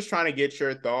really just trying to get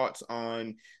your thoughts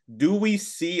on, do we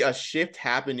see a shift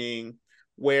happening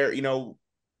where,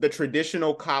 the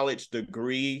traditional college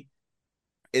degree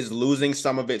is losing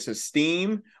some of its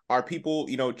esteem? Are people,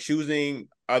 choosing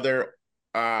other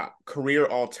career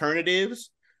alternatives?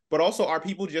 But also, are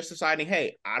people just deciding,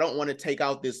 hey, I don't want to take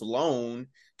out this loan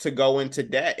to go into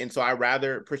debt, and so I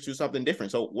rather pursue something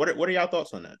different? So what are y'all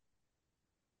thoughts on that?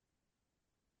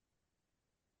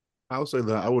 I would say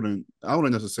that I wouldn't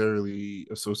necessarily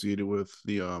associate it with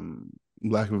the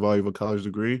lack of value of a college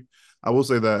degree. I will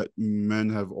say that men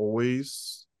have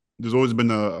always there's always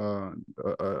been a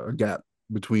gap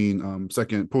between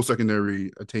post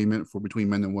secondary attainment for between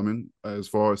men and women, as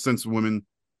far as since women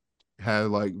had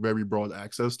like very broad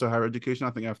access to higher education.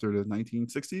 I think after the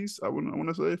 1960s, I want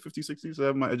to say 50s, 60s. I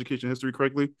have my education history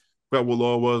correctly. Forgot what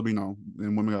law was, but, and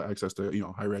women got access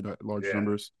to higher ed at large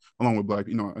numbers, along with black,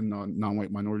 and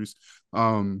non-white minorities.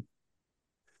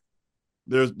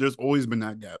 There's always been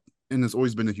that gap, and it's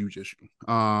always been a huge issue.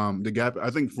 The gap, I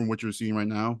think, from what you're seeing right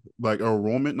now, like our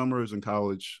enrollment numbers in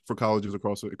colleges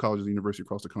and universities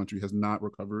across the country has not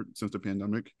recovered since the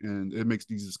pandemic, and it makes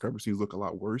these discrepancies look a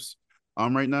lot worse.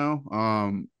 Right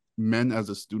now, men as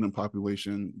a student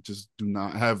population just do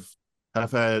not have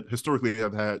had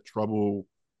trouble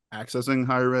accessing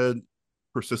higher ed,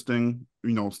 persisting,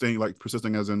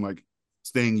 persisting as in like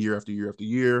staying year after year after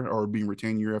year, or being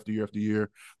retained year after year after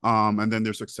year. And then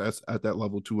their success at that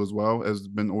level too, as well, has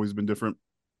always been different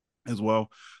as well.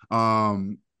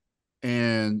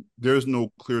 And there's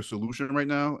no clear solution right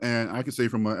now. And I can say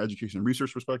from an education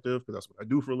research perspective, because that's what I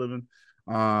do for a living,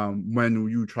 when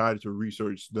you try to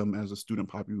research them as a student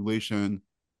population,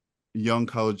 young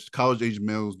college age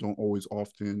males don't always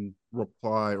often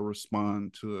reply or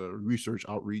respond to research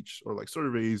outreach or like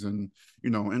surveys and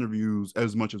interviews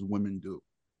as much as women do.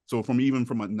 So from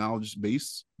a knowledge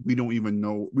base, we don't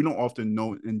often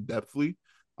know in depthly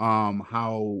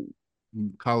how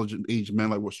college age men,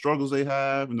 like what struggles they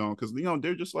have, because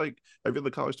they're just like every other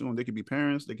college student. They can be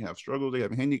parents, they can have struggles, they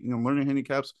have learning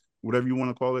handicaps, whatever you want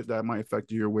to call it, that might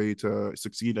affect your way to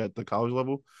succeed at the college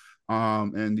level.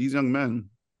 And these young men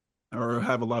or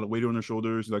have a lot of weight on their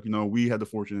shoulders. Like, we had the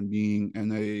fortune of being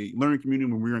in a learning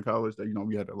community when we were in college that,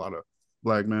 we had a lot of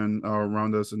black men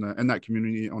around us in that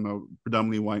community on a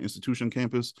predominantly white institution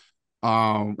campus.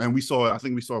 And I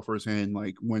think we saw firsthand,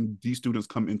 like when these students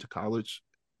come into college,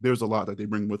 there's a lot that they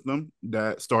bring with them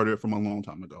that started from a long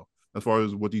time ago, as far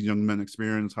as what these young men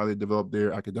experience, how they develop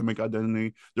their academic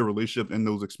identity, their relationship in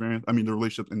those the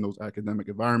relationship in those academic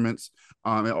environments.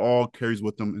 It all carries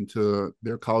with them into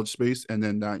their college space. And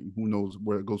then that, who knows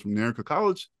where it goes from there. Because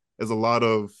college is a lot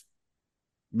of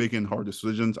making hard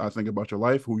decisions, I think, about your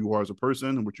life, who you are as a person,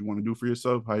 and what you want to do for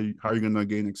yourself, how you're going to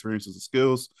gain experiences and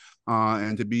skills,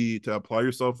 and to apply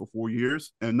yourself for 4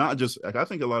 years. And not just, like, I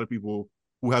think a lot of people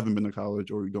who haven't been to college,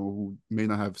 or who may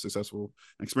not have successful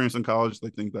experience in college, they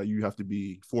think that you have to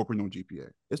be 4.0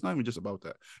 GPA. It's not even just about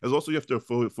that. It's also, you have to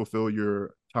fulfill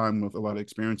your time with a lot of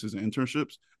experiences and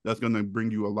internships. That's going to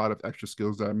bring you a lot of extra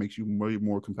skills that makes you way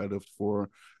more competitive for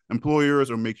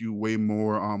employers, or make you way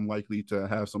more likely to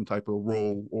have some type of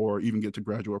role, or even get to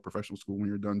graduate or professional school when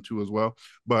you're done too as well.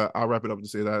 But I'll wrap it up to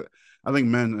say that I think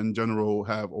men in general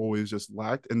have always just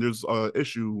lacked, and there's an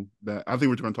issue that I think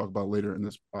we're going to talk about later in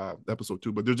this episode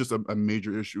too, but there's just a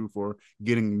major issue for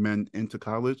getting men into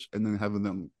college and then having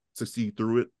them succeed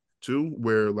through it too,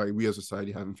 where like we as a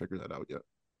society haven't figured that out yet.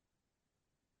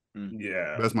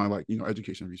 Yeah, that's my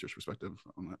education research perspective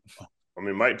on that. I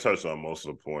mean, Mike touched on most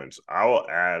of the points. I will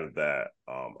add that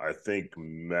I think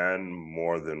men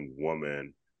more than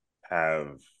women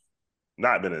have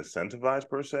not been incentivized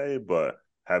per se, but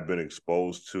have been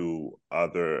exposed to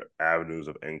other avenues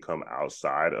of income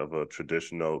outside of a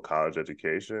traditional college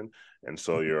education. And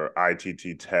so your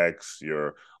ITT Techs,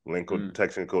 your Lincoln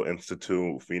Technical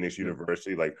Institute, Phoenix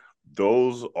University, like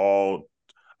those all,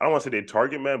 I don't want to say they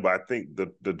target men, but I think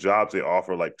the jobs they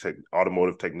offer, like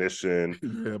automotive technician,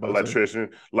 electrician,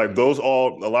 like those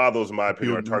all, a lot of those, in my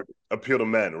opinion, appeal to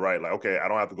men, right? Like, okay, I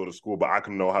don't have to go to school, but I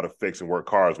can know how to fix and work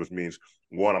cars, which means,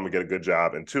 one, I'm gonna get a good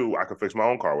job, and two, I can fix my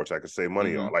own car, which I can save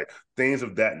money on. Like, things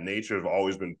of that nature have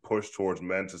always been pushed towards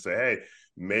men to say, hey,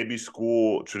 maybe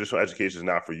traditional education is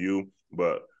not for you,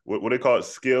 but what they call it,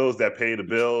 skills that pay the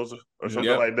bills or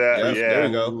something like that. Yep. Yeah,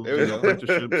 there we go.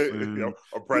 Apprenticeships, and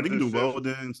they can do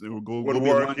welding, or go be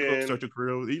a line cook, start your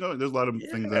career. There's a lot of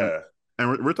things that,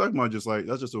 and we're talking about just like,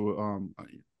 that's just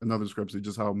another discrepancy,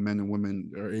 just how men and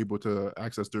women are able to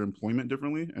access their employment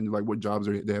differently, and like what jobs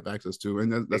they have access to,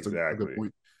 and that's exactly a good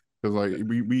point. Because like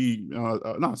we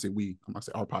not say we, I'm not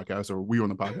say our podcast or we on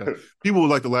the podcast. People would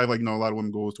like to laugh, like, a lot of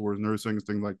women goes towards nursing and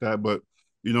things like that. But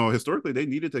historically they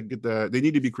needed to get that, they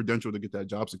need to be credentialed to get that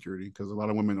job security, because a lot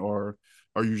of women are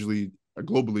usually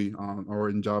globally are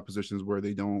in job positions where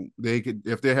they could,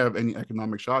 if they have any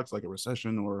economic shocks like a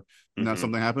recession or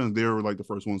something happens, they're like the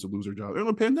first ones to lose their job. In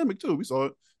the pandemic too, we saw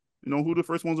it. Who the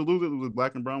first ones to lose it was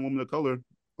black and brown women of color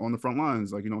on the front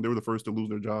lines. Like, they were the first to lose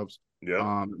their jobs.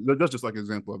 Yeah. That's just like an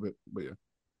example of it. But yeah.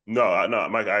 No,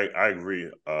 Mike, I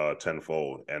agree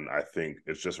tenfold. And I think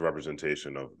it's just a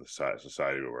representation of the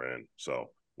society we're in. So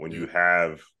when you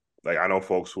have, like, I know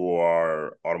folks who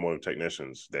are automotive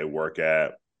technicians, they work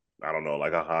at, I don't know,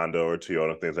 like a Honda or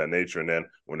Toyota, things of that nature. And then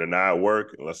when they're not at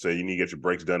work, let's say you need to get your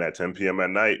brakes done at 10 p.m.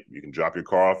 at night, you can drop your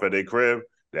car off at their crib,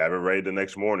 they have it ready the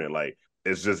next morning. Like,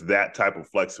 it's just that type of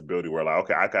flexibility where, like,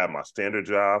 okay, I got my standard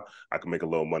job, I can make a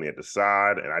little money at the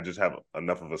side, and I just have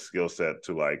enough of a skill set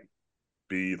to, like,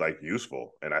 be, like,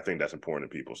 useful. And I think that's important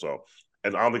to people. So,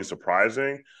 and I don't think it's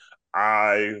surprising.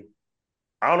 I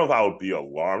don't know if I would be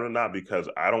alarmed or not, because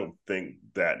I don't think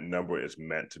that number is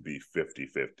meant to be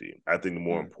 50-50. I think the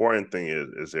more important thing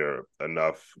is there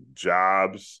enough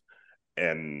jobs,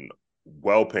 and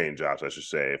well-paying jobs, I should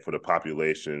say, for the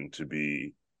population to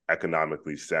be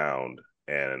economically sound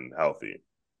and healthy?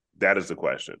 That is the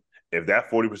question. If that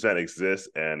 40% exists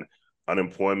and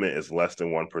unemployment is less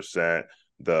than 1%,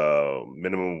 the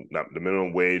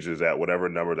minimum wage is at whatever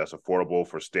number that's affordable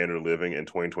for standard living in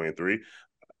 2023,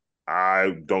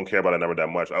 I don't care about that number that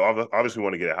much. I obviously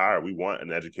want to get it higher. We want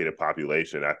an educated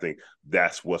population. I think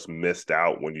that's what's missed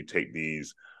out when you take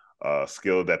these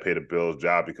skills that pay the bills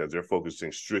job, because they're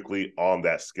focusing strictly on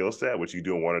that skill set, which you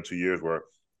do in 1 or 2 years, where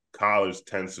college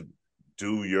tends to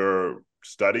do your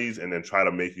studies and then try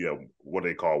to make you what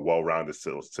they call well-rounded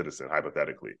citizen,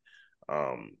 hypothetically.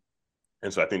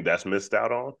 And so I think that's missed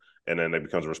out on. And then it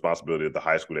becomes a responsibility of the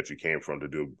high school that you came from to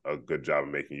do a good job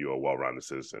of making you a well-rounded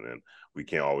citizen. And we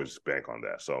can't always bank on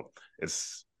that. So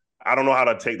I don't know how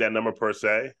to take that number per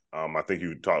se. I think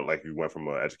you talked, like, you went from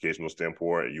an educational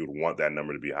standpoint, you would want that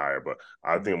number to be higher, but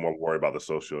I think I'm more worried about the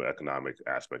socio-economic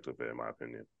aspect of it, in my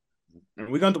opinion.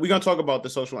 We're gonna talk about the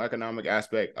social economic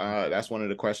aspect. That's one of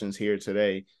the questions here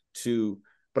today too.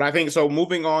 But I think so.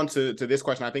 Moving on to this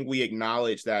question, I think we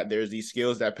acknowledge that there's these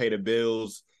skills that pay the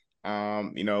bills.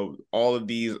 All of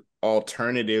these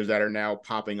alternatives that are now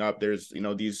popping up. There's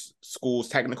these schools,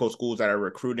 technical schools, that are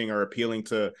recruiting or appealing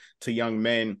to young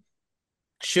men.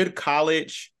 Should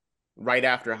college right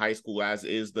after high school, as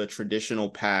is the traditional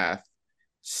path,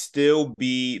 still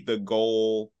be the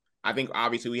goal? I think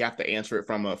obviously we have to answer it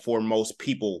from a for most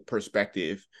people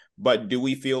perspective, but do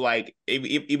we feel like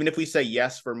even if we say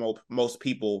yes for most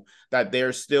people, that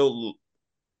there's still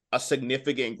a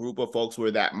significant group of folks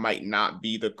where that might not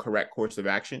be the correct course of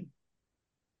action?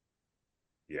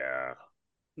 Yeah.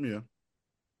 I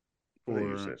think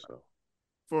you say so.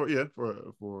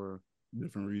 For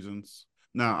different reasons.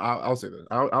 Now, I'll say this: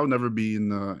 I'll never be in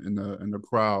the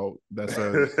crowd that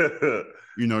says,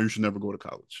 you should never go to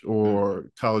college, or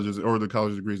the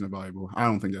college degree is not valuable. I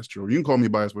don't think that's true. You can call me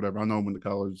biased, whatever. I know I went to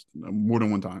college more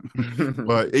than one time,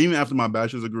 but even after my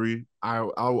bachelor's degree,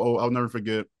 I'll never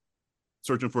forget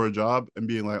searching for a job and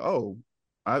being like, oh,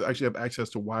 I actually have access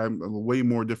to way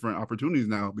more different opportunities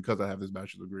now because I have this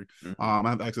bachelor's degree. I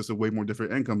have access to way more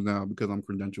different incomes now because I'm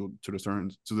credentialed to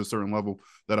the certain level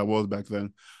that I was back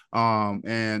then.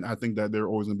 And I think that they're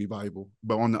always going to be valuable.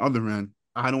 But on the other end,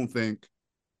 I don't think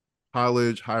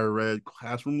college, higher ed,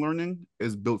 classroom learning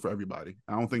is built for everybody.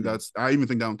 I don't think I even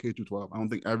think that on K through 12. I don't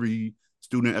think every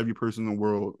student, every person in the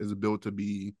world is built to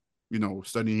be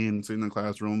studying and sitting in the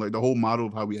classroom. Like, the whole model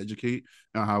of how we educate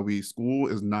and how we school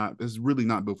is really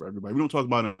not built for everybody. We don't talk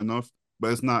about it enough,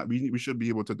 but it's not. We should be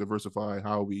able to diversify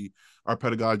our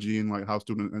pedagogy and like how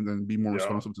student, and then be more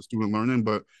responsive to student learning.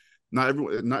 But not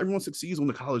everyone succeeds on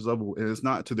the college level, and it's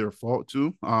not to their fault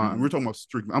too. And I'm talking about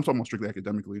strictly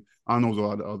academically. I know there's a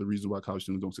lot of other reasons why college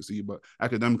students don't succeed, but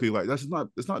academically, like, it's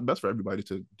not best for everybody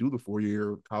to do the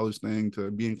 4-year college thing,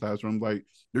 to be in classrooms. Like,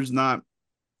 they're just not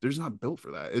built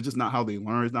for that. It's just not how they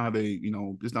learn. It's not how they,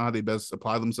 it's not how they best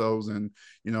apply themselves. And,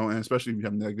 and especially if you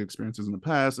have negative experiences in the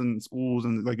past in schools,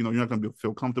 and like, you're not going to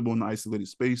feel comfortable in an isolated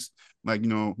space. Like,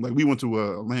 like we went to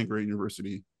a land grant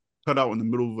university, cut out in the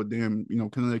middle of a damn,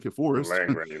 Connecticut forest. Like,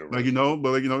 but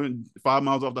like, 5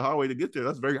 miles off the highway to get there,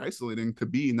 that's very isolating to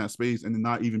be in that space and to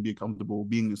not even be comfortable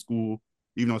being in school,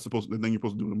 even though it's the thing you're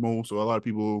supposed to do the most. So a lot of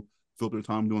people fill their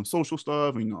time doing social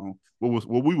stuff,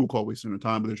 what we will call wasting their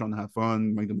time, but they're trying to have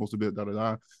fun, make the most of it,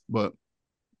 But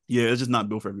yeah, it's just not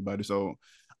built for everybody. So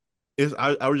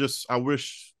I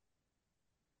wish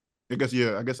I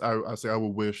guess I say I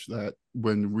would wish that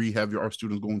when we have our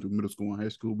students going through middle school and high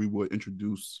school, we would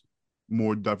introduce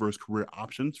more diverse career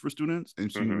options for students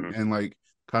and like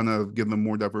kind of give them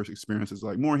more diverse experiences,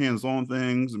 like more hands-on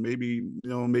things. Maybe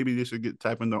maybe they should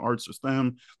tap into arts or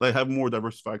STEM, like have more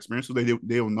diversified experience, so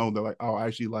they'll know that like, oh, I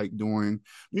actually like doing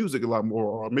music a lot more,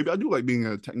 or maybe I do like being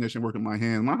a technician working my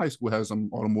hand. My high school has some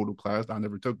automotive class that I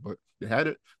never took, but they had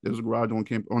it. There was a garage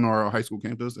on our high school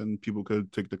campus, and people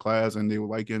could take the class and they would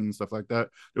like it and stuff like that.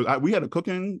 We had a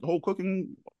whole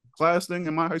cooking class thing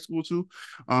in my high school too,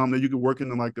 that you could work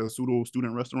in like a student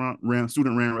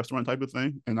ran restaurant type of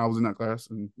thing, and I was in that class,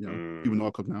 and even though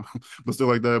I cook now, but still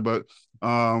like that. But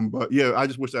yeah, I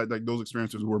just wish that like those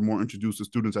experiences were more introduced to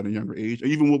students at a younger age.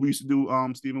 Even what we used to do,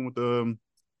 Stephen, with the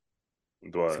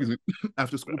excuse me,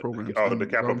 after school programs. Oh, the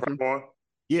Capital Prep one.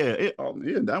 Yeah,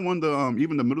 that one. The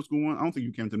even the middle school one. I don't think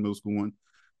you came to the middle school one.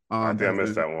 I think I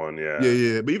missed that one. Yeah.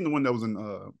 But even the one that was in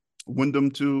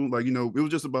Wyndham too, like it was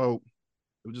just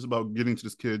about getting to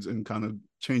these kids and kind of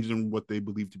changing what they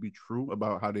believe to be true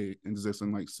about how they exist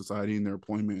in like society and their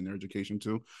employment and their education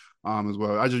too, as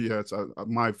well. It's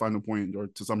my final point, or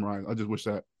to summarize, I just wish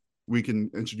that we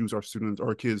can introduce our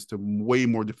kids to way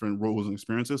more different roles and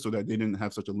experiences, so that they didn't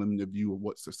have such a limited view of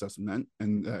what success meant,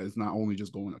 and it's not only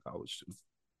just going to college too.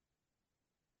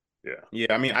 Yeah.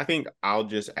 I mean, I think I'll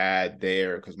just add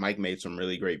there, because Mike made some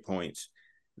really great points,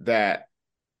 that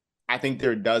I think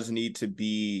there does need to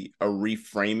be a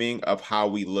reframing of how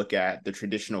we look at the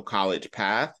traditional college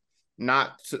path.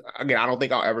 Again, I don't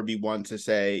think I'll ever be one to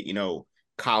say,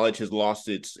 college has lost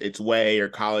its way or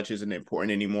college isn't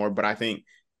important anymore. But I think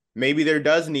maybe there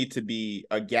does need to be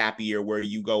a gap year where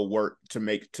you go work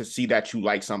to see that you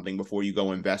like something before you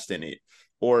go invest in it.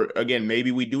 Or again,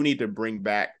 maybe we do need to bring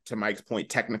back, to Mike's point,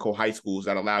 technical high schools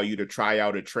that allow you to try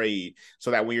out a trade,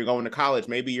 so that when you're going to college,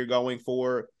 maybe you're going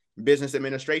for business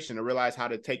administration to realize how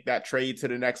to take that trade to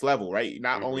the next level, right?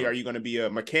 Not only are you going to be a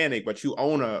mechanic, but you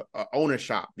own a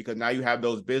shop, because now you have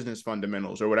those business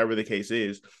fundamentals, or whatever the case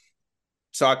is.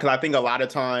 So, because I think a lot of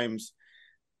times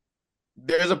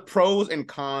there's a pros and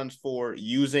cons for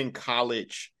using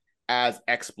college as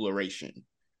exploration,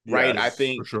 right? Yes, I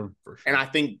think for sure. And I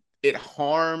think it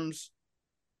harms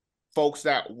folks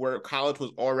where college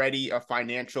was already a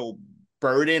financial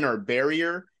burden or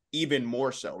barrier even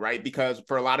more so, right? Because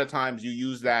for a lot of times you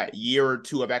use that year or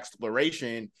two of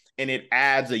exploration, and it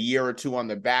adds a year or two on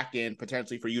the back end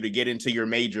potentially for you to get into your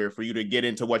major, for you to get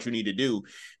into what you need to do.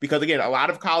 Because again, a lot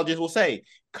of colleges will say,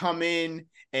 come in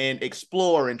and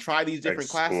explore and try these different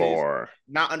classes,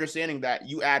 not understanding that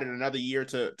you added another year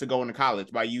to go into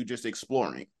college by you just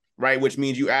exploring, right? Which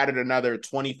means you added another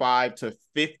 $25,000 to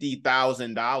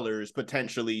 $50,000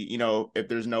 potentially, if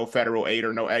there's no federal aid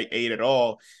or no aid at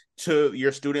all, to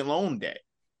your student loan debt.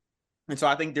 And so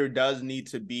I think there does need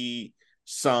to be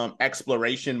some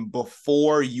exploration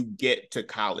before you get to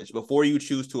college, before you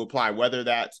choose to apply, whether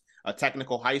that's a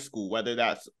technical high school, whether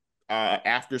that's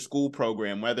after school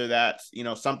program, whether that's,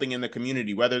 something in the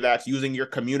community, whether that's using your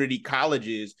community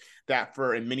colleges that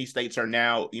in many states are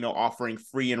now, offering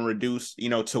free and reduced,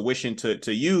 tuition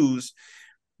to use,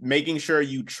 making sure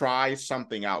you try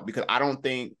something out. Because I don't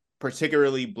think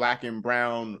particularly Black and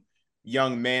brown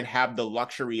young men have the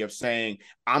luxury of saying,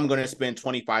 I'm going to spend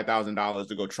 $25,000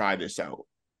 to go try this out.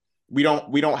 We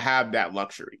don't have that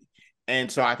luxury.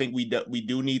 And so I think we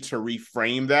do need to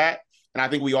reframe that. And I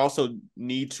think we also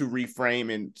need to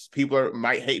reframe, and people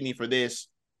might hate me for this,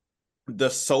 the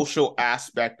social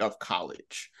aspect of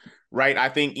college, right? I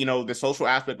think, the social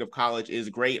aspect of college is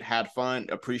great, had fun,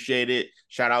 appreciate it.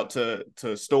 Shout out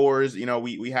to stores,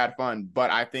 we had fun.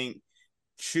 But I think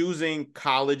choosing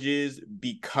colleges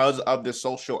because of the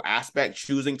social aspect,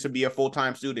 choosing to be a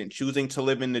full-time student, choosing to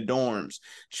live in the dorms,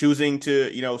 choosing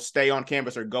to, stay on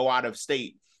campus or go out of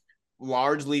state,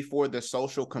 largely for the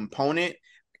social component,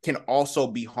 can also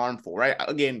be harmful, right?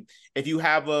 Again, if you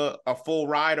have a full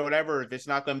ride or whatever, if it's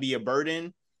not going to be a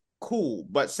burden, cool.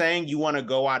 But saying you want to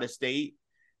go out of state,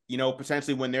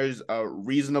 potentially when there's a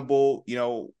reasonable,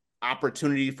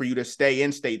 opportunity for you to stay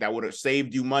in state that would have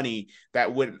saved you money,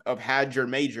 that would have had your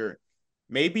major,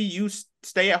 maybe you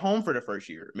stay at home for the first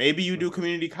year. Maybe you do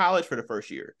community college for the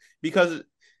first year, because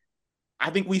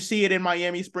I think we see it in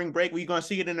Miami spring break. We're going to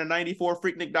see it in the 94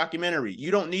 Freaknik documentary.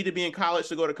 You don't need to be in college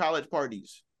to go to college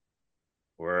parties.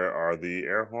 Where are the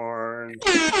air horns? The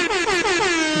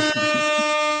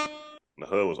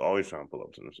hood was always trying to pull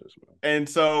up to the system. And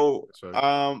so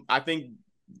I think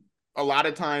a lot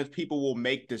of times people will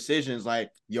make decisions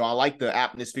like, I like the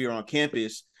atmosphere on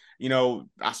campus.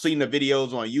 I've seen the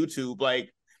videos on YouTube.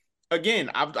 Like,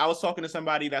 again, I was talking to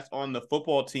somebody that's on the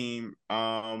football team,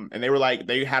 and they were like,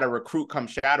 they had a recruit come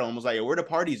shadow and was like, where the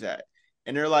parties at?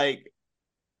 And they're like,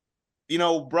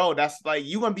 bro, that's like,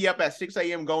 you gonna be up at 6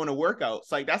 a.m. going to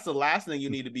workouts. Like, that's the last thing you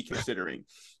need to be considering.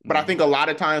 But I think a lot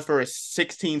of times for a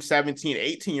 16, 17,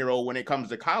 18-year-old, when it comes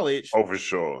to college, oh, for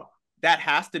sure, that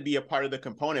has to be a part of the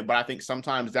component. But I think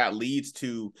sometimes that leads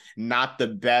to not the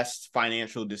best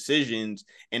financial decisions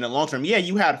in the long term. Yeah,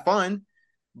 you had fun,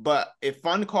 but if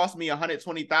fun cost me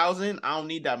 $120,000, I don't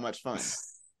need that much fun.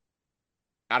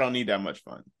 I don't need that much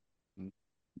fun.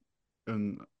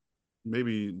 And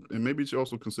maybe you should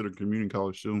also consider community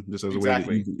college too, just as a way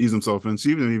Exactly. to ease themselves in.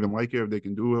 See, even like it if they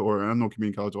can do it. Or I know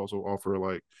community college also offer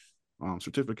like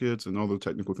certificates and all the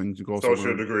technical things you can also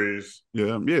social learn. degrees.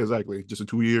 Yeah, exactly. Just a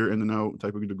 2-year in and out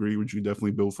type of degree, which you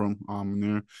definitely build from in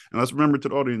there. And let's remember to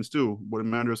the audience too, what it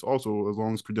matters also, as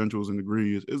long as credentials and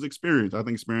degrees, is experience. I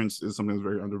think experience is something that's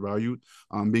very undervalued.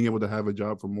 Being able to have a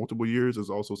job for multiple years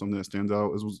is also something that stands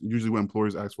out. Is usually what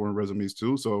employers ask for in resumes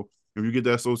too. So if you get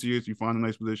that associates, you find a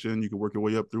nice position, you can work your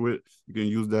way up through it. You can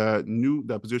use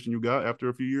that position you got after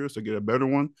a few years to get a better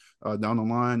one down the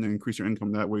line and increase your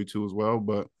income that way too as well.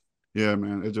 But yeah,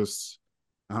 man, it just,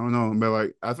 I don't know, but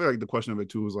like I feel like the question of it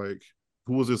too is like,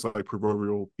 who is this like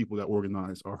proverbial people that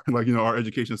organize our like our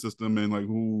education system, and like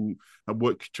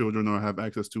what children have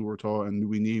access to or taught, and do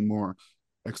we need more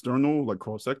external like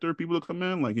cross sector people to come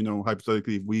in? Like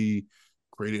hypothetically, if we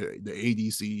created the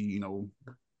ADC,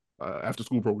 after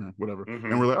school program, whatever.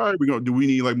 And we're like, all right, do we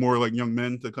need like more like young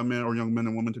men to come in, or young men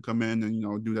and women to come in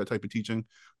and, do that type of teaching?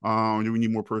 Do we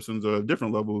need more persons of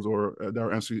different levels or that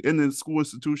are actually in the school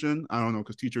institution? I don't know,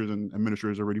 because teachers and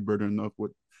administrators are already burdened enough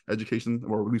with education,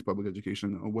 or at least public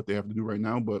education, on what they have to do right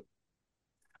now. But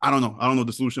I don't know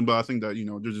the solution, but I think that,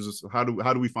 there's just how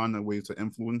do we find a way to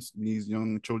influence these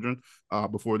young children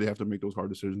before they have to make those hard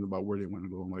decisions about where they want to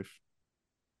go in life.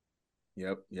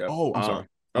 Yep. Oh, I'm sorry.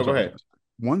 Go ahead.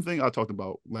 One thing I talked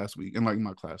about last week in like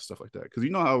my class, stuff like that, because you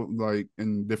know how like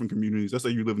in different communities, let's say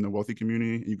you live in a wealthy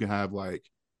community, you can have like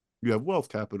you have wealth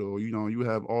capital, you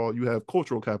have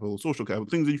cultural capital, social capital,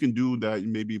 things that you can do that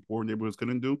maybe poor neighborhoods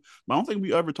couldn't do. But I don't think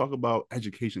we ever talk about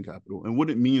education capital and what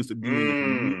it means to be in the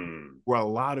community where a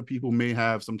lot of people may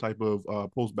have some type of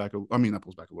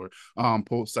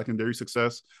post-secondary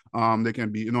success. They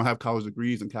can be, have college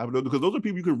degrees and capital, because those are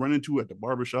people you can run into at the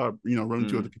barbershop, run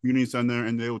into at the community center,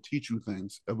 and they'll teach you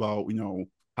things about,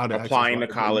 how to applying to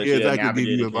college, exactly,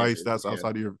 give you advice that's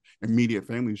outside of your immediate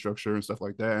family structure and stuff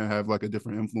like that, and have like a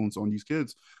different influence on these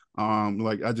kids.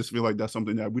 Like I just feel like that's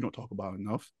something that we don't talk about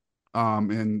enough.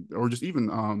 Or just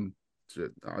even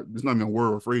there's not even a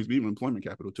word or phrase, but even employment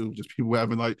capital too. Just people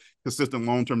having like consistent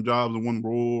long-term jobs in one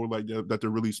role, like that they're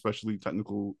really specially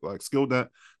technical, like skilled at,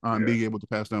 being able to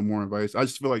pass down more advice. I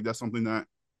just feel like that's something that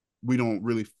we don't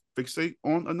really fixate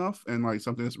on enough, and like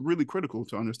something that's really critical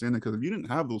to understand it. Because if you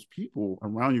didn't have those people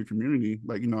around your community,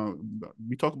 like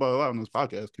we talk about a lot on this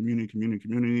podcast,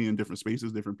 community, and different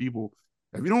spaces, different people.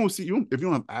 If you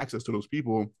don't have access to those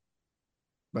people,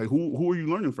 like who are you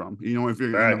learning from? If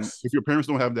your parents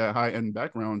don't have that high end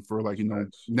background for like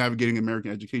navigating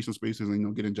American education spaces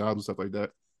and getting jobs and stuff like that,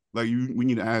 like we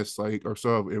need to ask like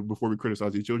ourselves before we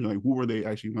criticize these children, like who are they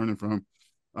actually learning from?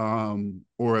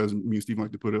 Or as me and Stephen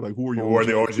like to put it, like who are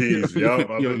the OGs? Yep,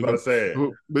 I was about to say it.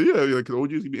 But yeah, like the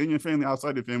OGs can be in your family,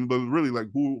 outside your family, but really like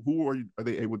who are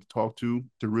they able to talk to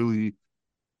really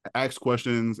ask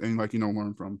questions and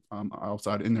learn from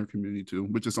outside in their community too,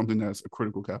 which is something that's a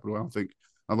critical capital I don't think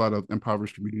a lot of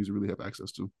impoverished communities really have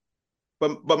access to.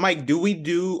 But Mike, do we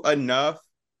do enough?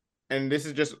 And this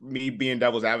is just me being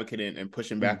devil's advocate and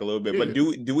pushing back a little bit, but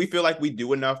do we feel like we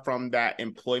do enough from that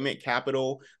employment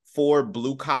capital for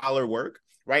blue collar work?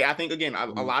 Right. I think again,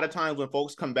 a lot of times when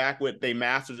folks come back with their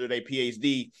master's or their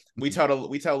PhD, we tell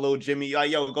little Jimmy,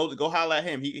 like, yo, go holler at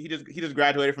him. He just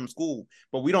graduated from school.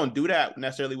 But we don't do that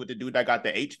necessarily with the dude that got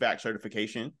the HVAC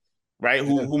certification, right?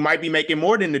 Who might be making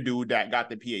more than the dude that got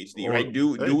the PhD, right?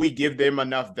 Do we give them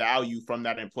enough value from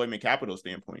that employment capital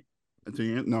standpoint?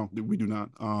 No, we do not.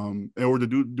 Or the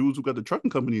dudes who got the trucking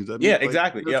companies that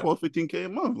exactly. 12, 15K a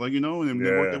month, and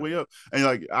they work their way up. And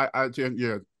like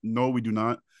no, we do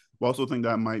not. We also think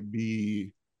that might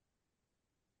be,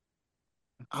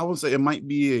 I would say it might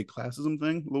be a classism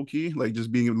thing, low key, like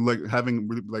just being like having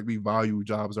like we value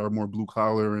jobs that are more blue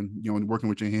collar and and working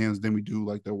with your hands than we do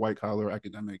like the white collar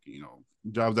academic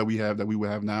jobs that we would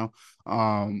have now,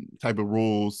 type of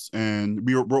roles. And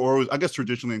we're always, I guess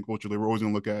traditionally and culturally, we're always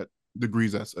gonna look at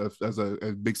degrees as a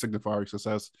big signifier of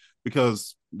success,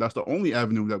 because that's the only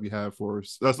avenue that we have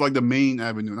that's like the main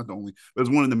avenue, not the only, but it's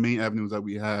one of the main avenues that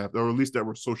we have, or at least that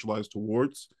we're socialized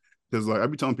towards, Because like I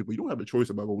be telling people, you don't have a choice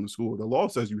about going to school. The law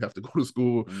says you have to go to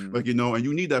school, like and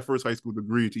you need that first high school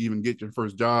degree to even get your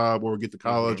first job or get to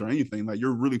college or anything. Like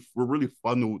we're really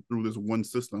funneled through this one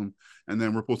system, and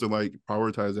then we're supposed to like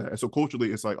prioritize that. And so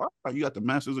culturally, it's like, oh, you got the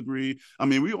master's degree. I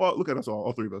mean, we all look at us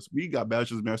all three of us. We got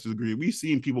master's degree. We've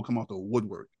seen people come out the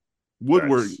woodwork.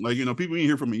 Like people in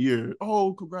here from a year.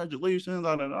 Oh, congratulations,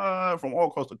 from all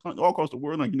across the country, all across the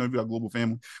world. Like if you got a global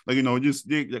family, like just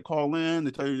they call in,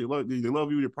 they tell you they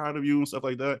love you, they're proud of you, and stuff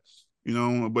like that.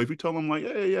 But if you tell them like,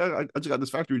 hey, yeah, I just got this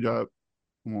factory job.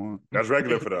 Come on, that's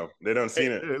regular for them. They don't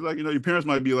seen it. It's like your parents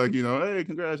might be like, hey,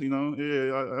 congrats, yeah,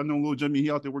 I know little Jimmy,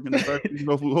 he out there working in the factory.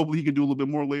 Hopefully he can do a little bit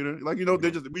more later. Like they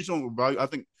just we show value. I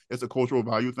think it's a cultural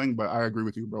value thing, but I agree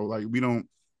with you, bro. Like we don't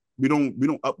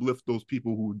uplift those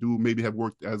people who do maybe have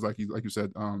worked as like you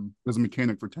said as a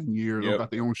mechanic for 10 years or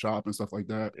got their own shop and stuff like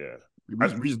that.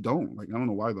 We just don't. Like I don't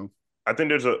know why though. I think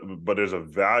there's a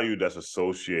value that's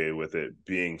associated with it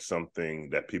being something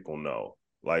that people know.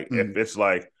 Like if it's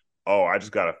like, oh, I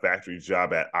just got a factory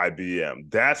job at IBM,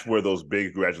 that's where those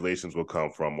big congratulations will come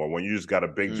from. Or when you just got a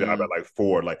big job at like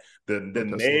Ford, like the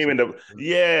name and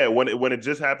when it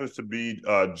just happens to be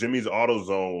Jimmy's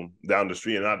AutoZone down the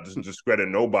street, and not just discredit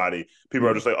nobody, people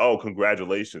are just like, oh,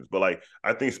 congratulations. But like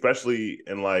I think especially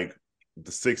in like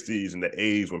the 60s and the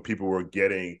 80s when people were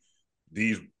getting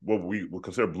these what we would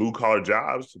consider blue collar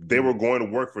jobs, they were going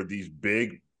to work for these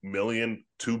big $1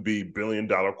 billion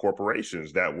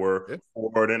corporations that were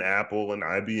Ford and Apple and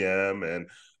IBM and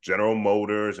General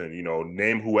Motors and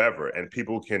name whoever, and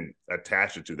people can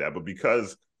attach it to that. But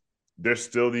because there's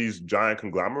still these giant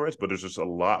conglomerates, but there's just a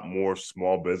lot more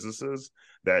small businesses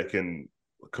that can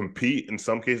compete in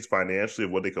some cases financially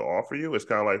of what they can offer you. It's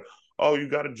kind of like, oh, you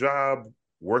got a job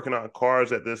working on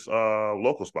cars at this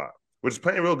local spot, which is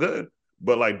paying real good.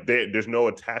 But like there's no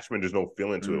attachment, there's no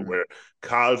feeling to it. Where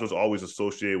college was always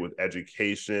associated with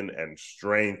education and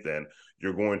strength, and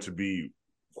you're going to be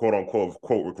quote unquote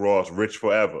Rick Ross rich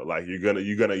forever. Like you're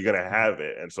gonna have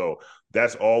it, and so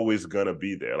that's always gonna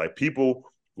be there. Like people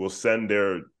will send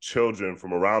their children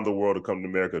from around the world to come to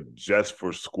America just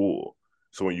for school.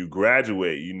 So when you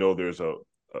graduate, there's a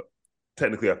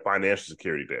technically a financial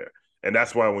security there, and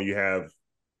that's why when you have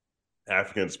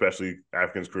Africans, especially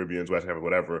Africans, Caribbeans, West Africa,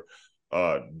 whatever.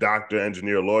 Doctor,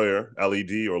 engineer, lawyer,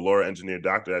 LED, or lawyer, engineer,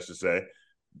 doctor, I should say.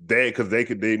 They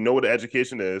know what the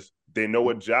education is. They know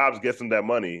what jobs gets them that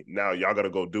money. Now y'all got to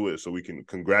go do it so we can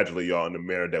congratulate y'all in the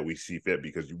manner that we see fit,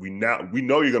 because we know you're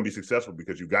going to be successful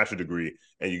because you got your degree,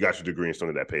 and you got your degree in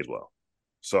something that pays well.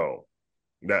 So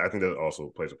I think that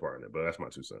also plays a part in it, but that's my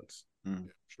 2 cents.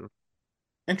 Sure.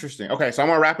 Interesting. Okay, so I'm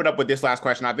gonna wrap it up with this last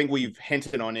question. I think we've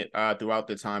hinted on it throughout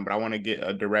the time, but I want to get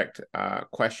a direct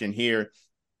question here.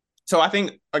 So I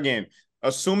think, again,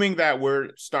 assuming that we're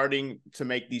starting to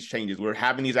make these changes, we're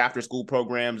having these after school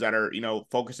programs that are,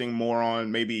 focusing more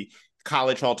on maybe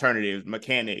college alternatives,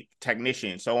 mechanic,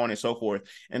 technician, so on and so forth.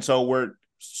 And so we're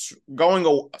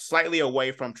going slightly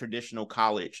away from traditional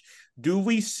college. Do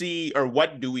we see, or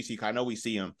what do we see? I know we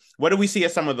see them. What do we see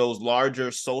as some of those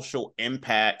larger social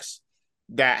impacts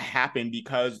that happen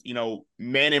because,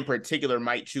 men in particular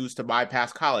might choose to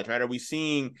bypass college, right? Are we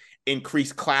seeing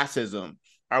increased classism?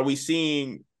 Are we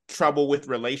seeing trouble with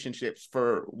relationships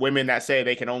for women that say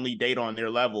they can only date on their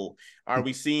level? Are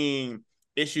we seeing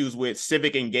issues with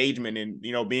civic engagement and,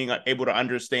 being able to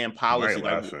understand policy?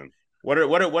 Like, what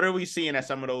are we seeing as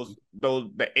some of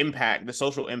the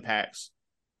social impacts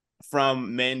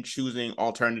from men choosing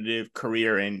alternative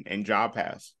career and job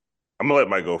paths? I'm gonna let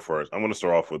Mike go first. I'm gonna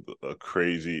start off with a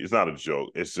crazy. It's not a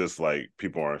joke. It's just like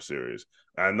people aren't serious.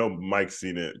 I know Mike's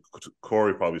seen it.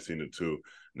 Corey probably seen it too.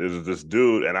 There's this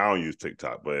dude, and I don't use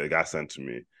TikTok, but it got sent to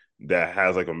me, that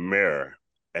has like a mirror,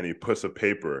 and he puts a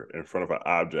paper in front of an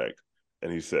object,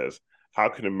 and he says, "How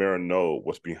can a mirror know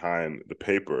what's behind the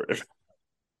paper?"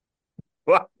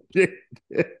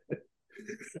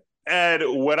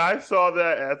 And when I saw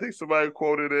that, and I think somebody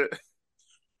quoted it.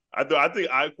 I think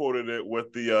I quoted it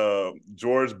with the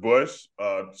George Bush.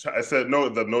 I said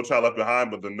no child left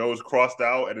behind, but the nose crossed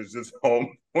out, and it's just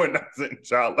home when that's in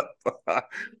child left behind.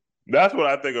 That's what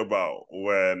I think about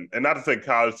when, and not to say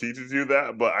college teaches you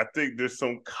that, but I think there's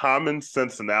some common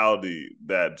sensality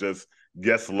that just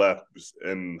gets left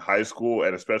in high school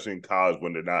and especially in college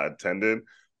when they're not attended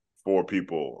for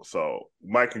people. So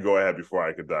Mike can go ahead before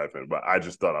I could dive in, but I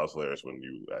just thought I was hilarious when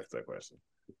you asked that question.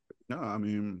 No, I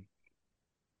mean,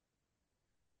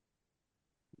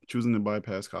 choosing to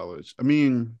bypass college. I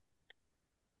mean,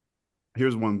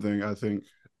 here's one thing I think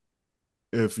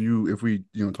if we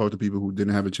talk to people who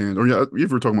didn't have a chance, or yeah,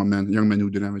 if we're talking about young men who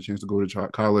didn't have a chance to go to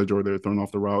college, or they're thrown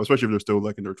off the route, especially if they're still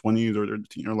like in their 20s, or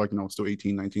they're like still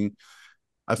 18, 19.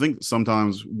 I think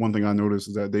sometimes one thing I notice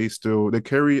is that they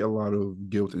carry a lot of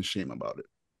guilt and shame about it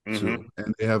too,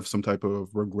 and they have some type of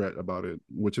regret about it,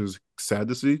 which is sad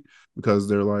to see, because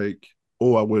they're like,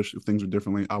 oh, I wish if things were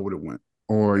differently, I would have went,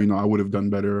 or I would have done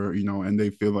better, and they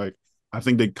feel like, I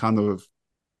think they kind of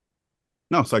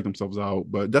not psych themselves out,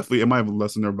 but definitely it might have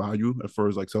lessened their value as far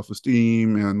as like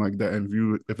self-esteem and like that.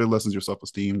 And if it lessens your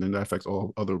self-esteem, then that affects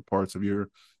all other parts of your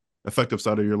effective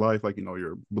side of your life, like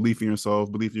your belief in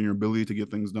yourself, belief in your ability to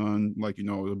get things done, like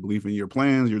the belief in your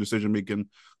plans, your decision making,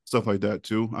 stuff like that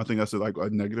too. I think that's like a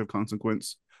negative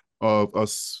consequence of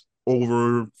us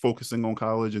over focusing on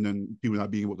college, and then people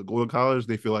not being able to go to college.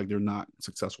 They feel like they're not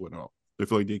successful at all. They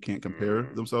feel like they can't compare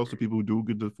themselves to people who do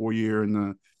get the 4 year,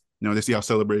 and they see how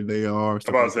celebrated they are. I'm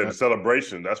about to say the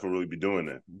celebration. That's what really be doing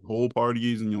it. Whole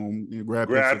parties and grab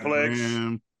flex.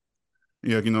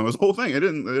 Yeah, it's a whole thing. It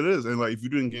is, and like if you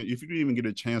didn't even get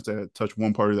a chance to touch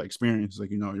one part of that experience, like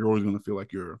you're always gonna feel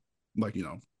like you're like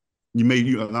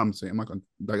I'm saying, I'm not gonna,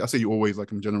 like I say you always,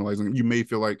 like I'm generalizing. You may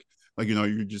feel like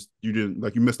you didn't,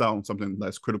 like you missed out on something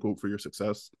that's critical for your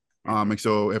success. And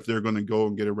so if they're gonna go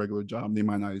and get a regular job, they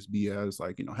might not be as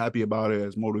like happy about it,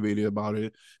 as motivated about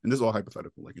it. And this is all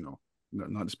hypothetical, like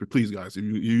not just, please guys, if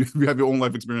you have your own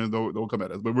life experience, don't come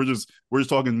at us. But we're just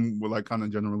talking with like kind of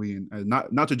generally, and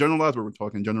not to generalize, but we're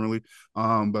talking generally.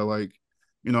 But like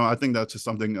I think that's just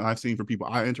something I've seen for people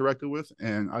I interacted with,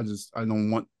 and I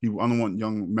don't want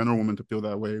young men or women to feel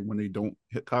that way when they don't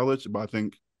hit college. But I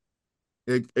think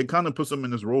it kind of puts them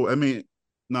in this role. I mean,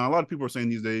 now a lot of people are saying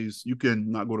these days you can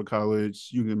not go to college,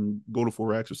 you can go to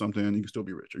Forex or something, and you can still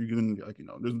be rich, or you can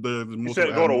there's you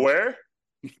said go to where?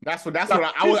 That's what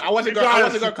I wasn't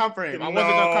gonna come for him. I wasn't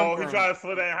gonna come for him. He tried to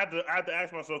slip that. I had to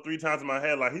ask myself 3 times in my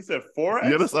head, like he said Forex.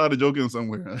 Yeah, that's out of joking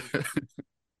somewhere.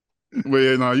 But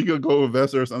yeah, no, you could go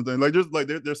investor or something. Like there's like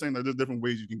they're saying that there's different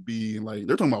ways you can be, like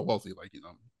they're talking about wealthy, like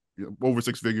over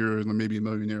 6 figures and maybe a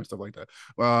millionaire and stuff like that.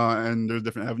 And there's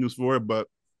different avenues for it, but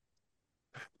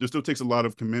there still takes a lot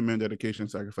of commitment, dedication,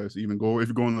 sacrifice to even go, if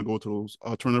you're going to go to those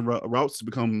alternative routes to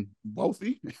become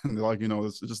wealthy. And like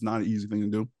it's just not an easy thing to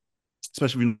do,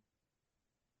 especially if you.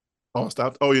 Oh,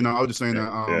 stopped. Oh, I was just saying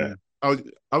that. I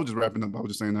was just wrapping up. I was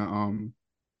just saying that.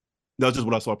 That's just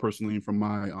what I saw personally from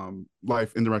my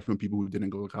life interacting with people who didn't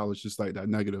go to college. Just like that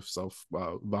negative self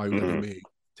value that they may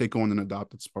take on and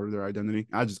adopt as part of their identity.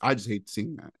 I just hate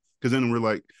seeing that, because then we're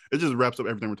like, it just wraps up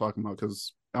everything we're talking about.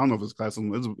 Because I don't know if it's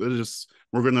classism. It's just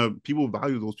people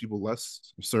value those people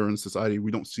less, sir, in society.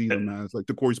 We don't see them as, like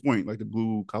to Corey's point, like the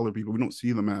blue collar people. We don't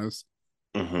see them as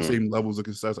the same levels of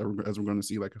success as we're going to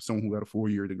see like someone who got a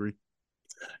 4-year degree.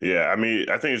 Yeah, I mean,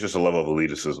 I think it's just a level of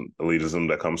elitism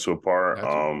that comes to a part.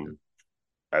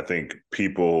 I think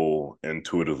people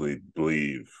intuitively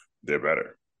believe they're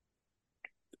better,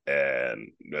 and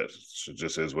that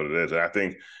just is what it is. And I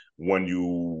think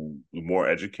the more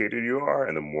educated you are,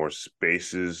 and the more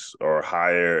spaces or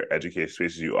higher educated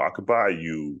spaces you occupy,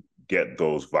 you get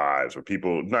those vibes, or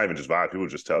people, not even just vibes, people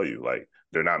just tell you like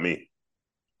they're not me,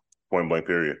 point blank,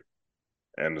 period.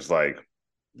 And it's like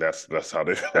that's how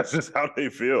they that's just how they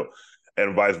feel.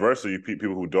 And vice versa, you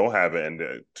people who don't have it, and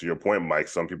to your point, Mike,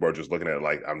 some people are just looking at it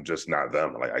like, I'm just not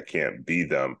them. Like I can't be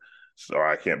them, or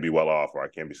I can't be well off, or I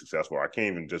can't be successful, or I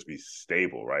can't even just be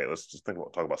stable. Right? Let's just talk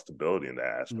about stability in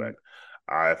that aspect.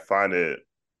 I think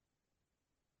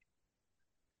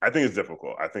it's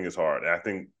difficult. I think it's hard, and I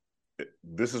think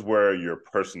this is where your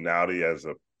personality as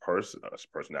a personality.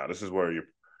 This is where your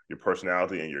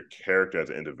personality and your character as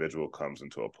an individual comes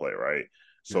into a play, right?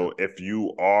 So if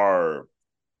you are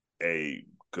a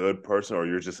good person, or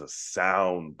you're just a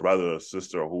sound brother or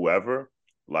sister or whoever,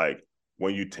 like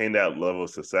when you attain that level of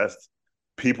success,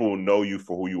 people know you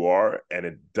for who you are, and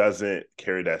it doesn't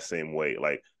carry that same weight.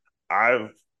 Like I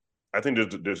think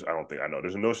there's there's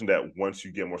a notion that once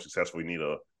you get more successful, you need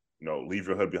to leave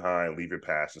your hood behind, leave your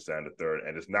past, and stand the third.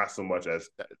 And it's not so much as,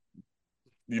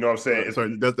 you know what I'm saying?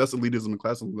 Sorry, that's elitism and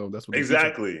classism, though. That's what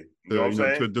exactly. You know what I'm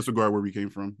saying? To disregard where we came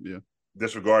from. Yeah.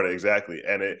 Disregard it, exactly.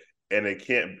 And it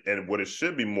can't, and what it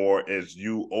should be more is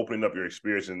you opening up your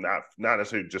experience, and not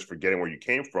necessarily just forgetting where you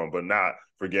came from, but not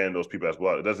forgetting those people as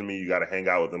well. It doesn't mean you got to hang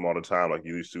out with them all the time like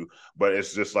you used to, but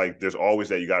it's just like there's always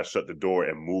that you got to shut the door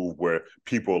and move where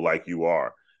people like you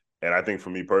are. And I think for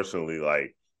me personally,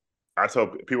 like I tell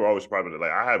people, always surprised me,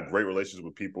 like I have great relationships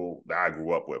with people that I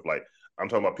grew up with. Like I'm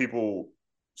talking about people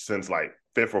since like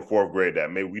 5th or 4th grade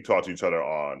that maybe we talk to each other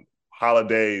on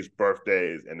holidays,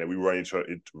 birthdays, and then we run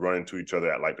into each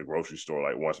other at like the grocery store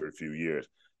like once every few years.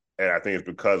 And I think it's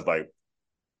because like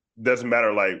doesn't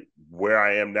matter like where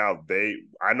I am now.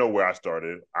 I know where I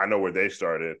started. I know where they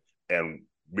started, and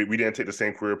we didn't take the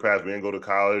same career paths. We didn't go to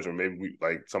college, or maybe we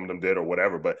like some of them did or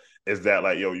whatever. But is that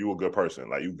like, yo, you a good person,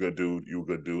 like you good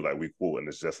dude, like we cool, and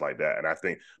it's just like that. And I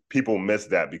think people miss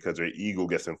that because their ego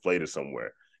gets inflated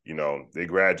somewhere. You know, they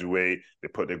graduate, they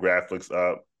put their graphics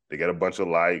up, they get a bunch of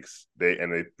likes, they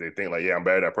think like, yeah, I'm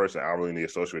better than that person. I don't really need to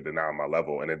associate them now on my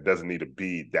level, and it doesn't need to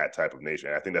be that type of nature.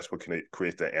 And I think that's what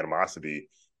creates that animosity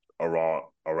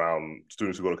around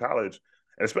students who go to college,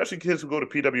 and especially kids who go to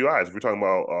PWIs. If we're talking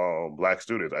about Black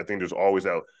students, I think there's always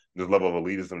this level of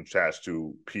elitism attached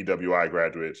to PWI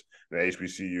graduates and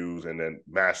HBCUs, and then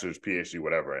masters, PhD,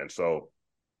 whatever. And so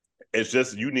it's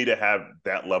just, you need to have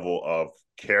that level of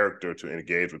character to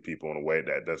engage with people in a way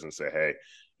that doesn't say, hey,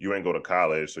 you ain't go to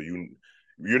college, so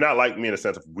you're not like me, in the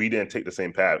sense of we didn't take the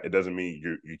same path. It doesn't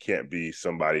mean you can't be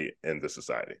somebody in the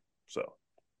society. So.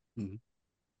 Mm-hmm.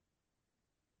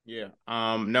 Yeah.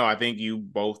 No, I think you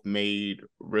both made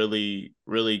really,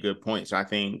 really good points. I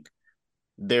think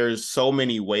there's so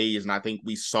many ways, and I think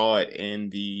we saw it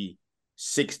in the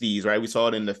 60s, right? We saw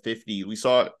it in the 50s. We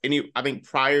saw it I think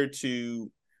prior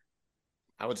to,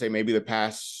 I would say maybe the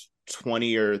past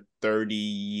 20 or 30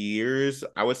 years,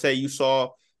 I would say you saw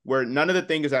where none of the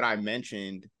things that I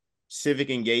mentioned,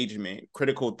 civic engagement,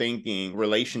 critical thinking,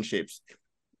 relationships,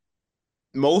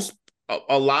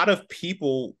 a lot of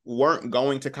people weren't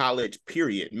going to college,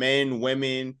 period. Men,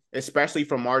 women, especially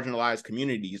from marginalized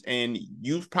communities. And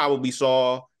you probably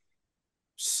saw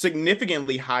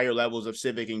significantly higher levels of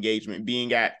civic engagement,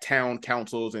 being at town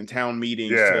councils and town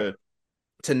meetings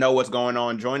to know what's going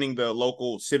on, joining the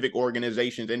local civic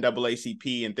organizations,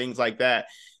 NAACP and things like that.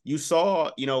 You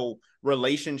saw,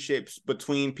 relationships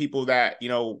between people that,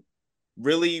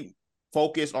 really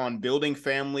focus on building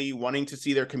family, wanting to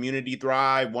see their community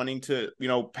thrive, wanting to,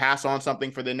 pass on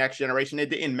something for the next generation. It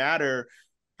didn't matter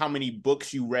how many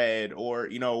books you read or,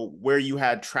 where you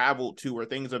had traveled to or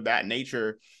things of that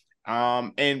nature.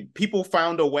 And people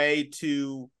found a way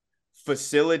to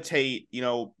facilitate,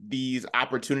 these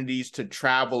opportunities to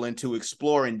travel and to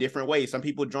explore in different ways. Some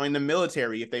people joined the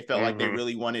military if they felt like they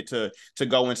really wanted to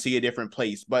go and see a different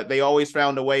place, but they always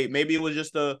found a way. Maybe it was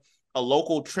just a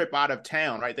local trip out of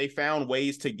town, right? They found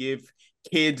ways to give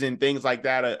kids and things like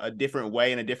that a different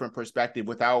way and a different perspective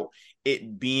without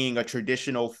it being a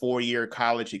traditional 4-year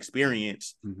college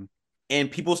experience. Mm-hmm. And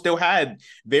people still had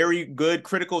very good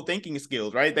critical thinking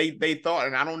skills, right? They thought,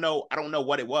 and I don't know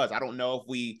what it was. I don't know if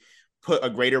we put a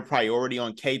greater priority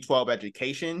on K-12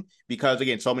 education because,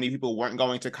 again, so many people weren't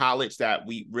going to college that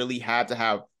we really had to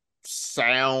have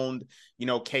sound,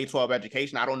 K-12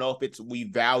 education. I don't know if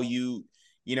we value,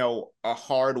 a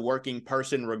hardworking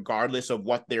person, regardless of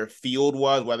what their field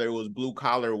was, whether it was blue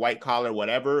collar, white collar,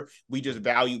 whatever. We just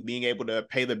value being able to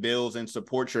pay the bills and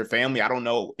support your family. I don't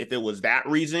know if it was that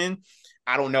reason.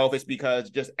 I don't know if it's because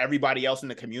just everybody else in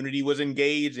the community was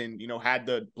engaged and, had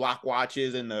the block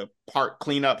watches and the park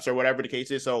cleanups or whatever the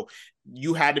case is. So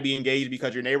you had to be engaged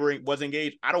because your neighbor was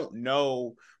engaged. I don't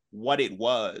know what it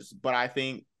was, but I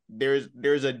think there's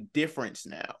a difference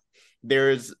now.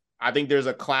 I think there's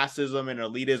a classism and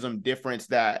elitism difference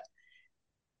that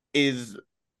is,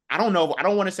 I don't know. I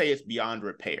don't want to say it's beyond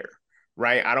repair,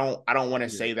 right? I don't want to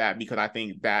say that because I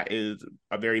think that is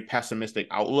a very pessimistic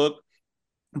outlook.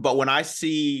 But when I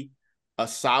see a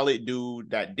solid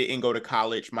dude that didn't go to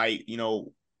college, might,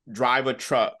 drive a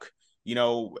truck,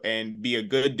 and be a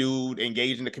good dude,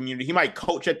 engaged in the community. He might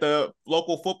coach at the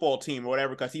local football team or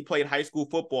whatever because he played high school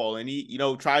football and he,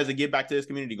 tries to give back to his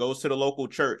community, goes to the local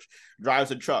church,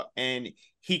 drives a truck, and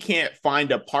he can't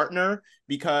find a partner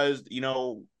because,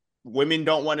 women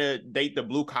don't want to date the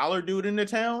blue collar dude in the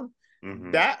town.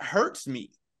 Mm-hmm. That hurts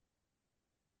me.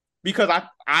 Because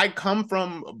I come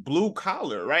from blue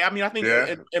collar, right? I mean, I think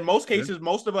in most cases,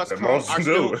 most of us are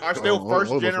still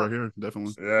first generation,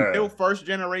 definitely. Still first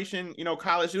generation,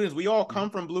 college students. We all come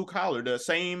from blue collar. The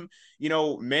same,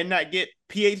 men that get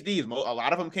PhDs, a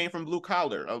lot of them came from blue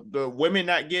collar. The women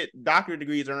that get doctorate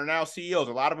degrees and are now CEOs,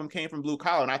 a lot of them came from blue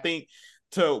collar. And I think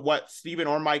to what Stephen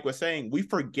or Mike was saying, we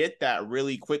forget that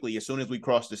really quickly as soon as we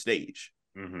cross the stage.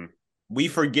 Mm-hmm. We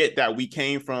forget that we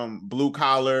came from blue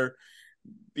collar,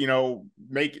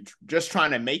 just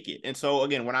trying to make it. And so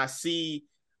again, when I see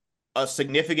a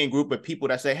significant group of people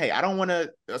that say, hey,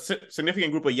 a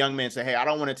significant group of young men say, hey, I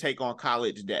don't want to take on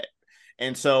college debt.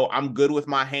 And so I'm good with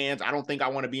my hands. I don't think I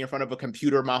want to be in front of a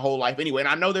computer my whole life anyway. And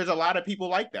I know there's a lot of people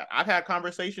like that. I've had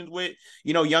conversations with,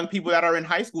 young people that are in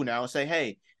high school now and say,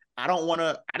 hey, I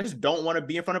just don't want to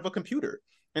be in front of a computer.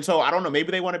 And so I don't know,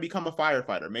 maybe they want to become a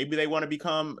firefighter. Maybe they want to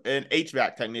become an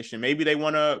HVAC technician. Maybe they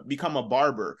want to become a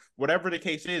barber. Whatever the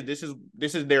case is,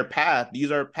 this is their path.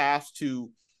 These are paths to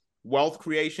wealth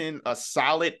creation, a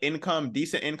solid income,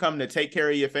 decent income to take care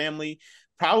of your family,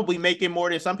 probably making more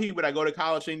than some people that go to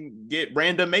college and get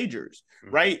random majors,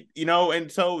 right? You know, and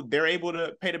so they're able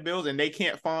to pay the bills and they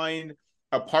can't find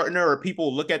a partner, or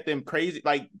people look at them crazy.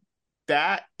 Like,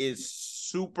 that is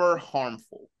super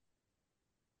harmful.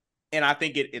 And I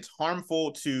think it's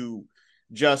harmful to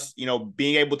just, you know,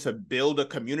 being able to build a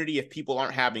community if people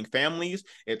aren't having families.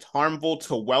 It's harmful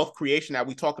to wealth creation that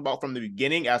we talked about from the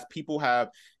beginning, as people have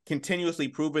continuously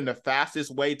proven the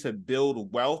fastest way to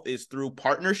build wealth is through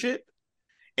partnership.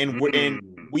 And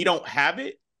we don't have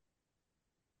it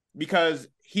because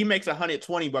he makes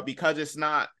 120, but because it's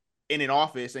not in an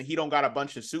office and he don't got a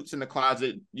bunch of suits in the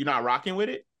closet, you're not rocking with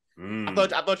it. I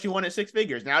thought you wanted 6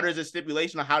 figures. Now there's a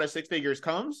stipulation of how the 6 figures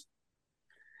comes.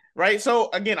 Right. So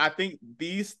again, I think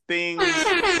these things,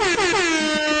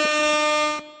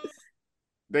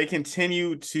 they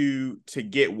continue to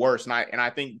get worse. And I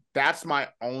think that's my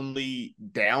only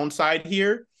downside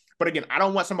here. But again, I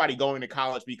don't want somebody going to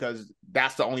college because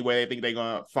that's the only way they think they're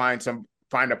gonna find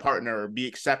a partner or be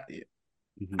accepted.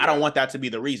 I don't want that to be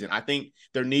the reason. I think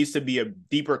there needs to be a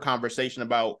deeper conversation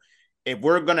about, if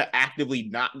we're gonna actively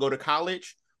not go to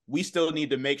college, we still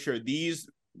need to make sure these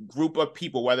group of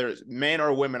people, whether it's men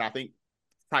or women, I think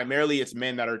primarily it's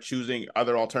men that are choosing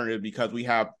other alternatives because we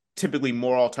have typically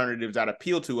more alternatives that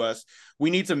appeal to us. We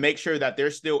need to make sure that they're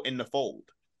still in the fold.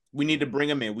 We need to bring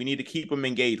them in. We need to keep them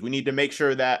engaged. We need to make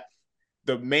sure that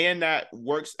the man that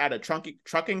works at a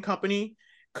trucking company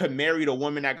could marry the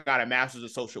woman that got a master's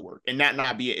of social work and that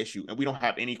not be an issue. And we don't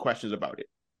have any questions about it.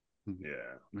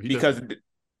 Yeah. Because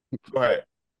go ahead.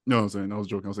 No, I'm saying, I was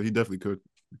joking. I was saying he definitely could.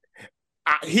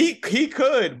 He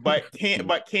could, but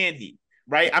can he?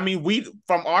 Right? I mean,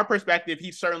 from our perspective,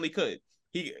 he certainly could.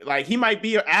 He might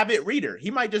be an avid reader.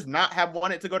 He might just not have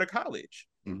wanted to go to college.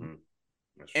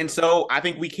 And so I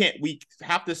think we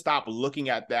have to stop looking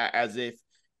at that as if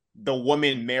the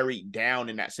woman married down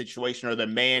in that situation or the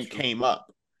man came up.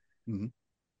 And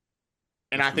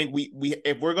I think we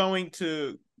if we're going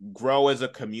to grow as a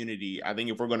community, I think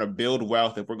if we're going to build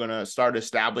wealth, if we're going to start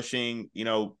establishing, you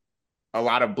know, a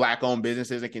lot of Black-owned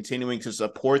businesses and continuing to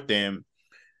support them,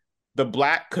 the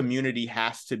Black community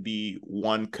has to be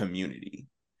one community,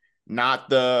 not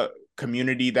the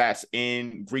community that's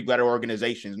in Greek letter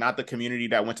organizations, not the community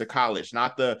that went to college,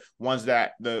 not the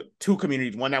two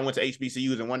communities, one that went to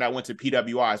HBCUs and one that went to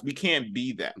PWIs. We can't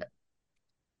be that.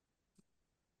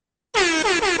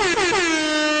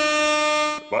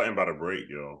 Button about to break,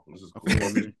 yo.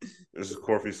 This is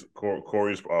Corey's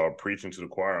preaching to the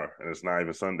choir, and it's not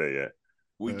even Sunday yet.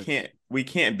 We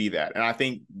can't be that. And I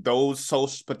think those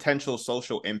potential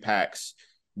social impacts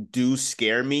do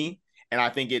scare me. And I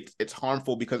think it's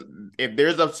harmful because if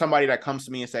there's somebody that comes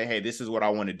to me and say, hey, this is what I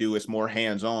want to do, it's more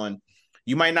hands-on,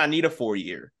 you might not need a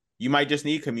 4-year. You might just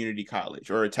need community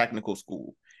college or a technical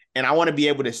school. And I want to be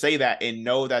able to say that and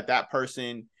know that that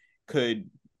person could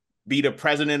be the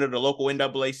president of the local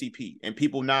NAACP and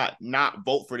people not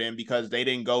vote for them because they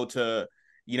didn't go to,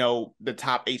 you know, the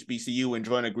top HBCU and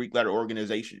join a Greek letter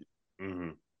organization.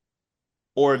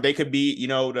 Or they could be, you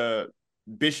know, the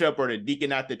bishop or the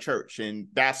deacon at the church, and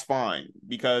that's fine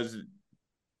because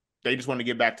they just want to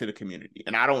give back to the community.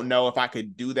 And I don't know if I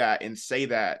could do that and say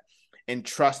that and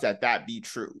trust that be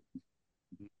true.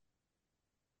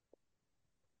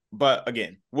 But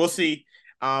again, we'll see.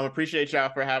 Appreciate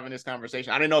y'all for having this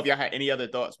conversation. I didn't know if y'all had any other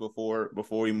thoughts before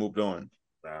we moved on.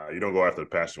 You don't go after the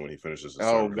pastor when he finishes his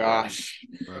Oh sermon, gosh.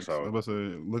 That's how I was say,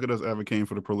 look at us advocating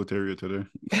for the proletariat today.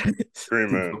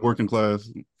 Screaming. The working class.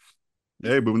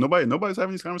 Hey, but nobody's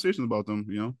having these conversations about them,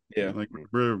 you know? Yeah. Like,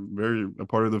 we're very a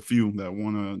part of the few that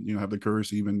want to, you know, have the courage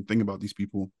to even think about these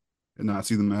people and not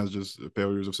see them as just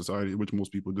failures of society, which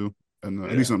most people do. And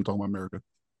at least I'm talking about America.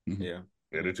 Yeah,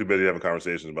 they're too busy having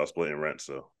conversations about splitting rent,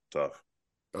 so tough.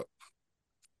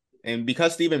 And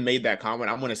because Steven made that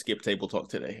comment, I'm going to skip table talk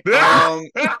today.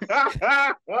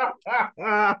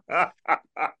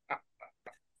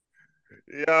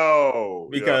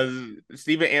 Because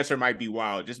Steven's answer might be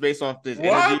wild. Just based off this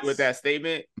energy with that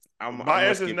statement, my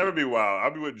answers never be wild.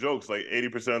 I'll be with jokes like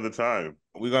 80% of the time.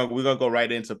 We're gonna go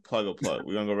right into plug a plug.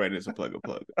 We're gonna go right into plug a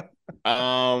plug.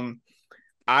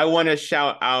 I want to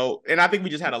shout out, and I think we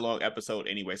just had a long episode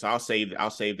anyway, so I'll save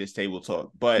this table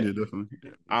talk. But yeah, definitely.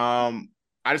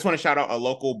 I just want to shout out a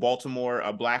local Baltimore,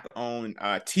 a Black-owned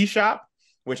tea shop,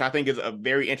 which I think is a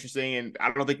very interesting, and I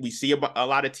don't think we see a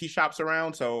lot of tea shops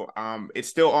around. So it's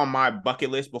still on my bucket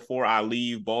list before I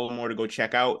leave Baltimore to go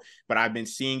check out. But I've been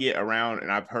seeing it around, and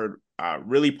I've heard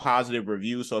really positive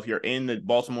reviews. So if you're in the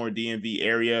Baltimore DMV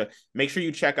area, make sure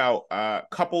you check out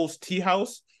Cuples Tea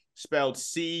House, spelled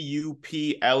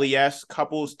Cuples,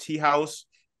 Cuples Tea House.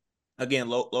 Again,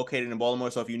 located in Baltimore.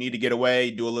 So if you need to get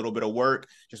away, do a little bit of work,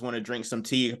 just want to drink some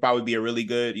tea, it'd probably be a really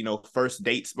good, first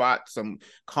date spot, some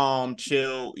calm,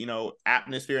 chill,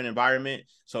 atmosphere and environment.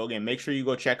 So again, make sure you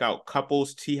go check out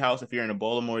Couples Tea House if you're in the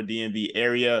Baltimore DMV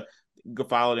area. You can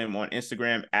follow them on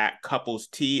Instagram at Couples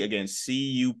Tea. Again,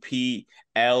 Cuplestea,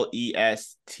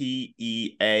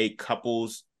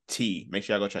 Couples Tea. Make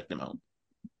sure y'all go check them out.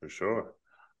 For sure.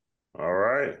 All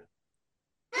right.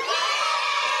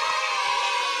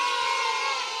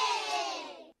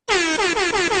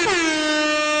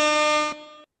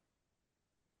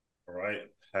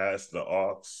 Past the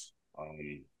aux.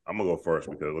 I'm gonna go first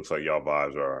because it looks like y'all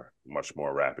vibes are much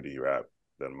more rapidy rap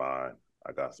than mine.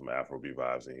 I got some Afrobeat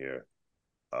vibes in here.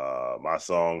 My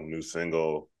song, new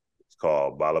single, it's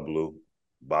called Balablu,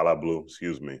 Moelogo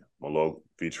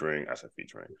featuring.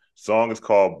 Song is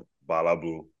called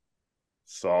Balablu.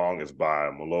 Song is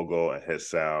by Moelogo and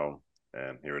Hitsound,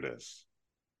 and here it is.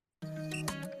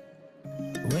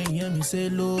 When you say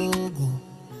logo,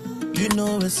 you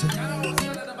know it's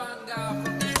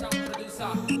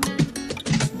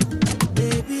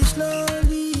baby,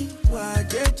 slowly, why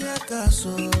did you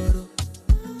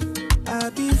I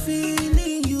be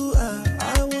feeling you,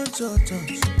 I want your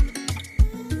touch.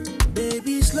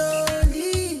 Baby,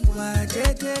 slowly, why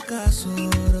did you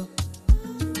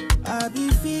I be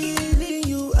feeling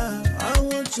you, I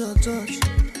want your touch.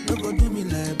 No go do me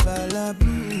like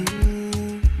Balablu.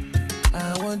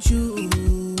 I want you,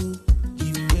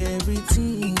 give you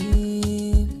everything.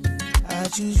 I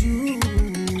choose you.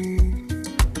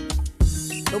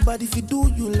 Nobody fi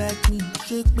do you like me.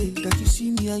 Shake me that you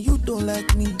see me and you don't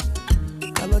like me.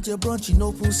 I love your brunch in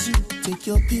open sea. Take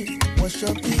your pick, what's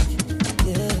your pick?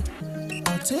 Yeah,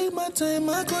 I'll take my time,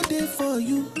 I go there for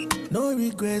you. No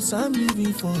regrets, I'm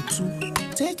leaving for two.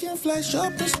 Taking flight,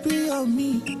 shopping spree on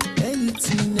me.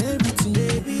 Anything, everything.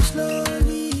 Baby,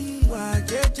 slowly, why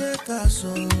you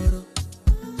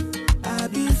I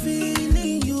be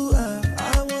feeling you,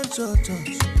 I want your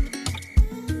touch.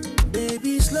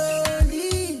 Baby,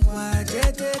 slowly, why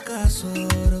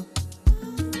you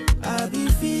I be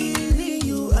feeling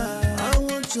you, I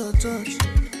want your touch.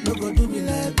 No go do me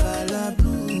like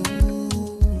Balablu.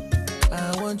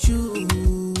 I want you,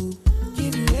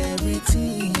 give you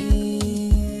everything.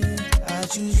 I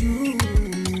choose you.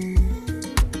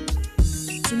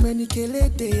 Too many kele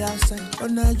day outside,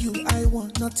 but now you I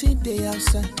want nothing day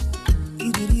outside.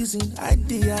 You the reason I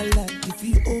day alive. If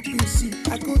you OPC,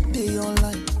 I go day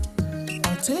online.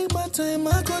 I'll take my time,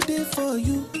 I go there for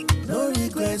you. No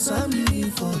regrets, I'm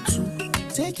leaving for two.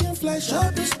 Taking flight,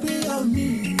 shopping spree on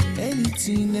me.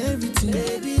 Anything, everything.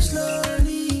 Baby,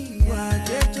 slowly, why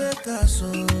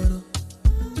you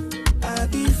I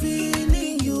be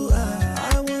feeling you,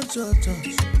 I want your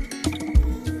touch.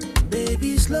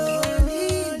 Baby,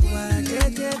 slowly, why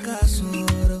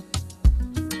you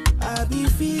I be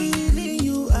feeling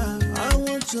you, I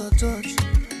want your touch.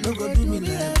 No go do me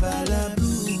like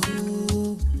Balablu.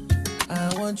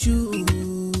 I want you,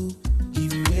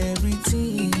 give you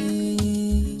everything.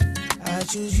 I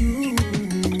choose you.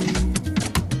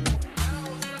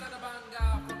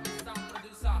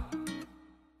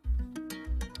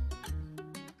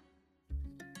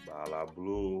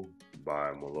 Balablu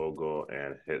by Moelogo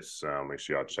and Hitsound. Make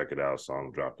sure y'all check it out.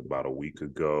 Song dropped about a week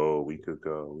ago.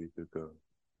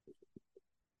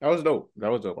 That was dope.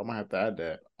 I might have to add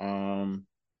that.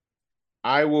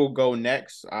 I will go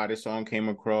next. This song came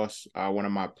across one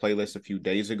of my playlists a few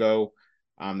days ago.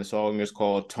 The song is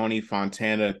called Tony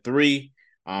Fontana III.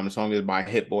 The song is by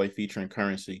Hit Boy featuring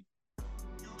Currency.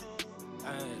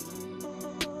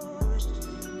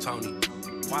 Tony.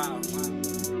 Wow.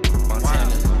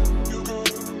 Fontana.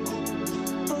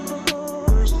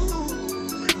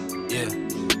 Yeah.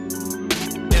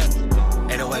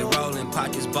 808 rolling,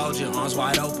 pockets bulging, arms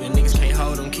wide open. Niggas can't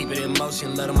hold them, keep it in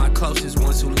motion. Love to my closest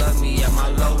ones who love me at my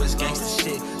lowest. Gangsta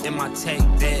shit in my tape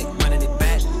deck, running it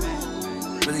back.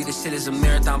 Really, this shit is a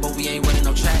marathon, but we ain't winning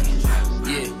no track.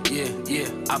 Yeah. Yeah,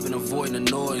 I've been avoiding the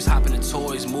noise, hopping the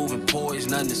toys, moving poise,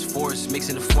 nothing is forced.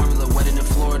 Mixing the formula, wedding in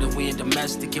Florida, we in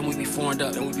domestic and we be foreigned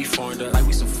up. Like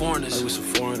we some foreigners.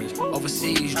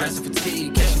 Overseas, dressing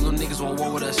fatigue, catch you little niggas on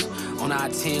war with us. On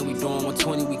I-10, we doing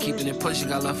 120, we keeping it pushing.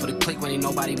 Got love for the click when ain't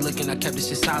nobody looking. I kept this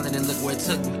shit silent and look where it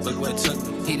took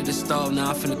me. Heated the stove,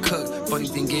 now I'm finna cook. Funny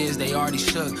thing is, they already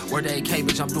shook. Word AK,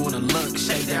 bitch, I'm doing a look.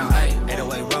 Shake down, ayy,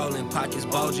 808 rolling, pockets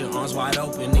bulging, arms wide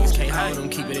open. Niggas can't hold them,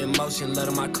 keep it in motion. Love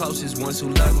them my closest, ones who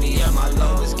love me at my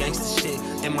lowest. Gangsta shit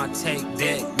in my tape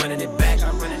deck, running it back.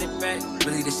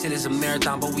 Really, this shit is a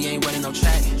marathon, but we ain't running no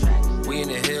track. We in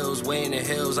the hills, way in the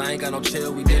hills. I ain't got no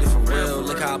chill, we did it for real.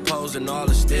 Look how I pose in all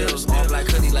the stills. All black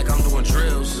hoodie like I'm doing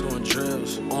drills.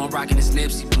 On rocking this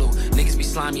Nipsey blue. Niggas be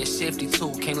slimy and shifty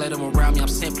too. Can't let them around me, I'm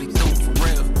simply through. For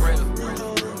real.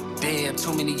 Damn,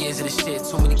 too many years of this shit.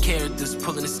 Too many characters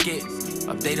pulling the skit.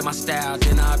 Updated my style,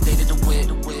 then I updated the wit.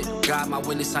 God, my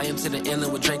witness, I am to the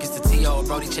inland with Drake is the T.O.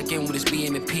 Brody check in with his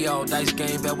BM and P.O. Dice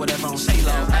game, bet whatever on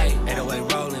C-Lo. Ayy,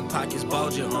 808 rolling, pockets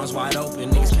bulging, arms wide open.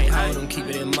 Niggas can't hold them, keep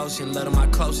it in motion. Love them my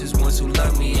closest, ones who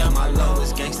love me at my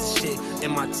lowest. Gangsta shit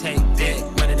in my tape deck,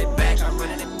 running it back.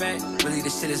 Really,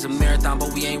 this shit is a marathon,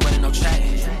 but we ain't running no track.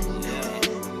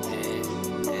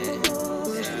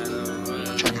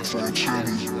 Trying for a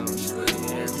chubby.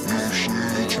 No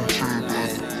shit, you can't.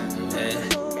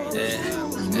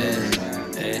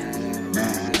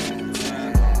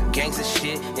 Gangsta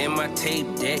shit in my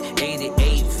tape deck,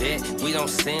 88 vet. We don't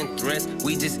send threats,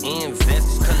 we just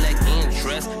invest, collect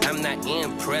interest. I'm not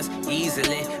impressed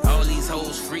easily. All these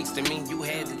hoes freaks to me. You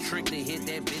had the trick to hit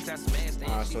that bitch, I smashed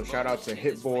that. So shout out to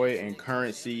Hit Boy and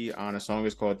Currency on a song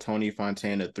is called Tony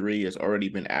Fontana 3. It's already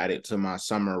been added to my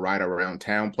summer ride around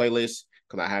town playlist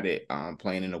because I had it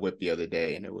playing in the whip the other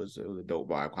day and it was a dope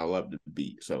vibe. I love the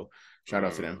beat. So shout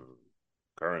out to them.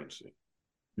 Currency.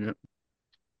 Yep.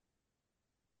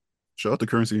 Shout out to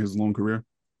Currency, his long career.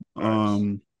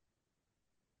 Nice.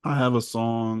 I have a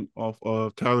song off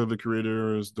of Tyler the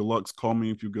Creator's Deluxe Call Me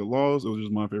If You Get Lost. It was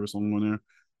just my favorite song on there.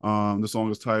 The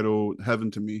song is titled Heaven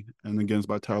to Me, and again it's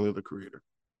by Tyler the Creator.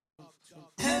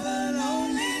 Heaven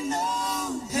only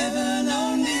knows. Heaven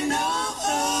only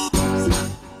knows.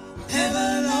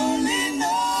 Heaven only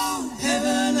knows.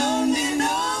 Heaven only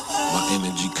knows. My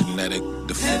energy kinetic,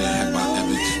 the fit had my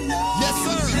image. Yes,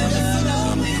 sir.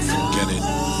 Forget it.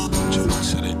 Joe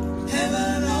said it.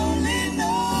 Heaven only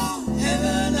knows.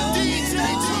 Heaven only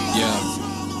knows. Yeah.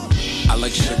 I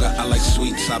like sugar, I like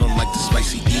sweets. I don't like the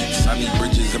spicy eats. I need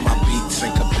bridges in my beats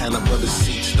and Cabana brother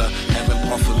seats. The heaven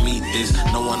part for me is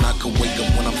no one I could wake up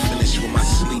when I'm finished with my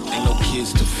sleep. Ain't no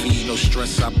kids to feed, no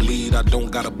stress I bleed. I don't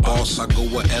got a boss, I go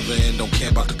wherever and don't care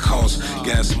about the cost.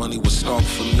 Gas money was stock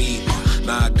for me.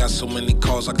 Now I got so many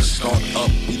cars I can start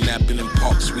up. We napping in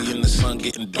parks, we in the sun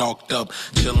getting darked up.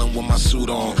 Chilling with my suit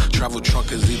on. Travel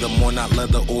trunk is either more not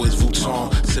leather or it's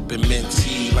Vuitton. Sipping mint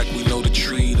tea like we know the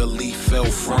tree the leaf fell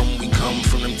from. We come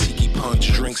from them tiki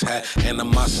punch drinks, had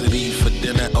animosity for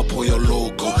dinner, a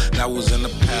Moelogo. That was in the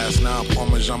past, now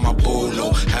Parmesan my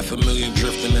bolo. 500,000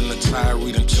 drifting in the tire,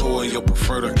 reading toy. Your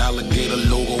preferred alligator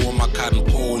logo on my cotton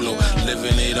polo.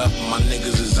 Living it up, my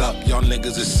niggas is up. Y'all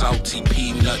niggas is salty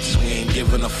peanuts. We ain't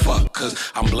giving a fuck,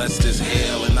 cause I'm blessed as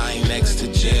hell. And I ain't next to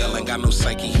jail, ain't got no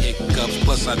psyche hiccups.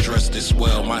 Plus I dress this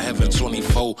well, my heaven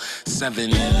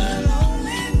 24/7.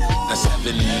 That's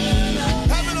heaven.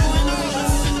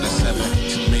 That's heaven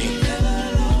to me.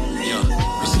 Yeah,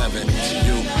 what's heaven to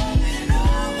you?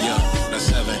 Yeah, that's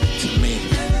heaven to me.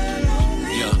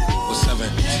 Yeah, what's heaven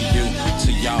to you,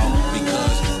 to y'all?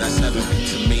 Because that's heaven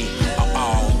to me.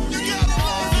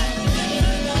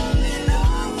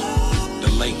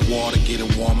 Lake water getting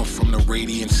warmer from the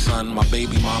radiant sun. My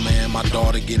baby mama and my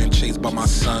daughter getting chased by my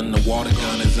son. The water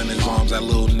gun is in his arms, that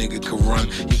little nigga could run.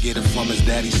 He get it from his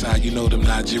daddy's side, you know them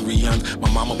Nigerians. My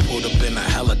mama pulled up in a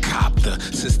helicopter.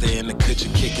 Sister in the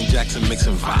kitchen kicking Jackson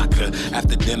mixing vodka.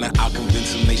 After dinner I'll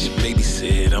convince him they should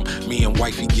babysit him. Me and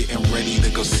wifey getting ready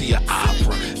to go see an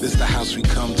opera. This the house we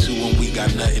come to when we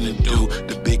got nothing to do.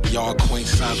 The big yard quaint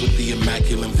signs with the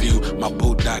immaculate view. My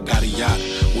boat dock got a yacht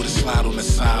with a slide on the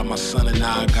side. My son and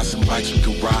I got some bikes we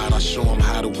can ride. I show him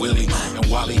how to wheelie. And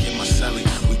while he hit my celly,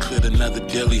 we cleared another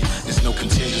dilly. It's no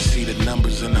contingency, the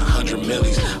numbers in 100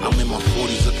 millis. I'm in my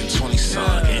 40s looking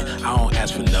 20-something. I don't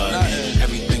ask for nothing.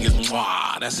 Everything is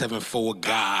mwah. That's heaven for a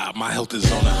God. My health is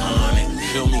on 100.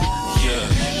 Feel me? Yeah.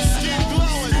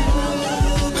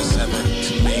 That's heaven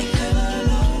to me.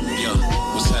 Yeah.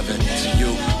 What's heaven to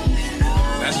you?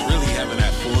 That's really heaven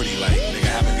at 40. Like, nigga,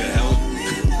 having good health.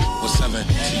 What's heaven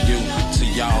to you, to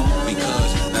y'all?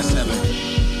 Because that's heaven.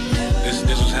 This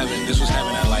was heaven. This was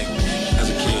heaven at, like, as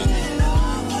a kid.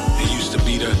 It used to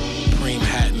be the cream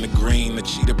hat and the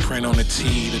print on the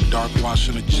tee, the dark wash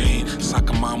on the jean.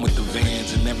 Soccer mom with the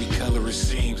Vans and every color it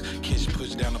seems. Kids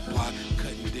push down the block,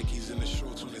 cutting dickies in the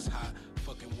shorts when it's hot.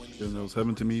 Fucking Wendy's. And that was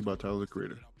Heaven to Me by Tyler, the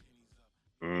Creator.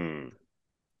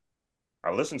 I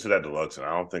listened to that deluxe and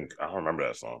I don't remember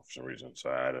that song for some reason. So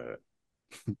I had to.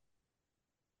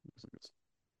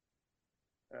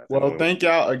 Well, thank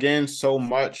y'all again so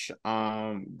much.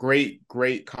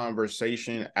 Great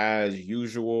conversation as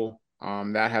usual.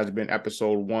 That has been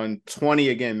episode 120.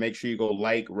 Again, make sure you go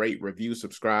like, rate, review,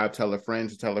 subscribe, tell a friend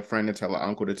to tell a friend to tell an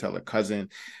uncle to tell a cousin.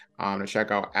 To check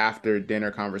out After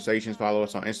Dinner Conversations. Follow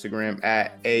us on Instagram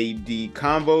at AD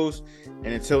Convos.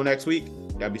 And until next week,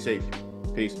 y'all be safe.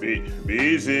 Peace. Be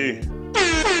easy.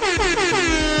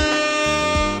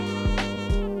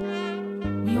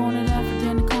 We on it after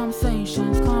dinner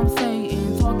conversations,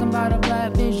 conversating, talking about a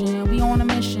black vision. We on a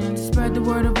mission to spread the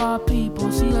word of our people.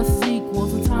 See us as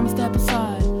equals, and time to step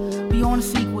aside. We on a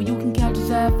sequel, you can catch us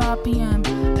at 5 p.m.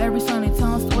 every Sunday,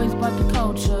 telling stories about the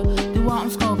culture. Do art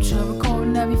and sculpture,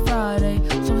 recording every Friday.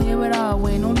 So hear it our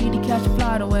way, no need to catch a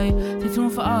flight away. Stay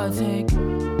tuned for our take.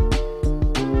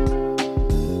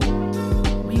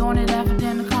 We on it after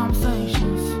dinner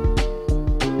conversations.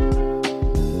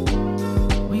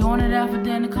 We on it after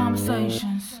dinner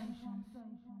conversations.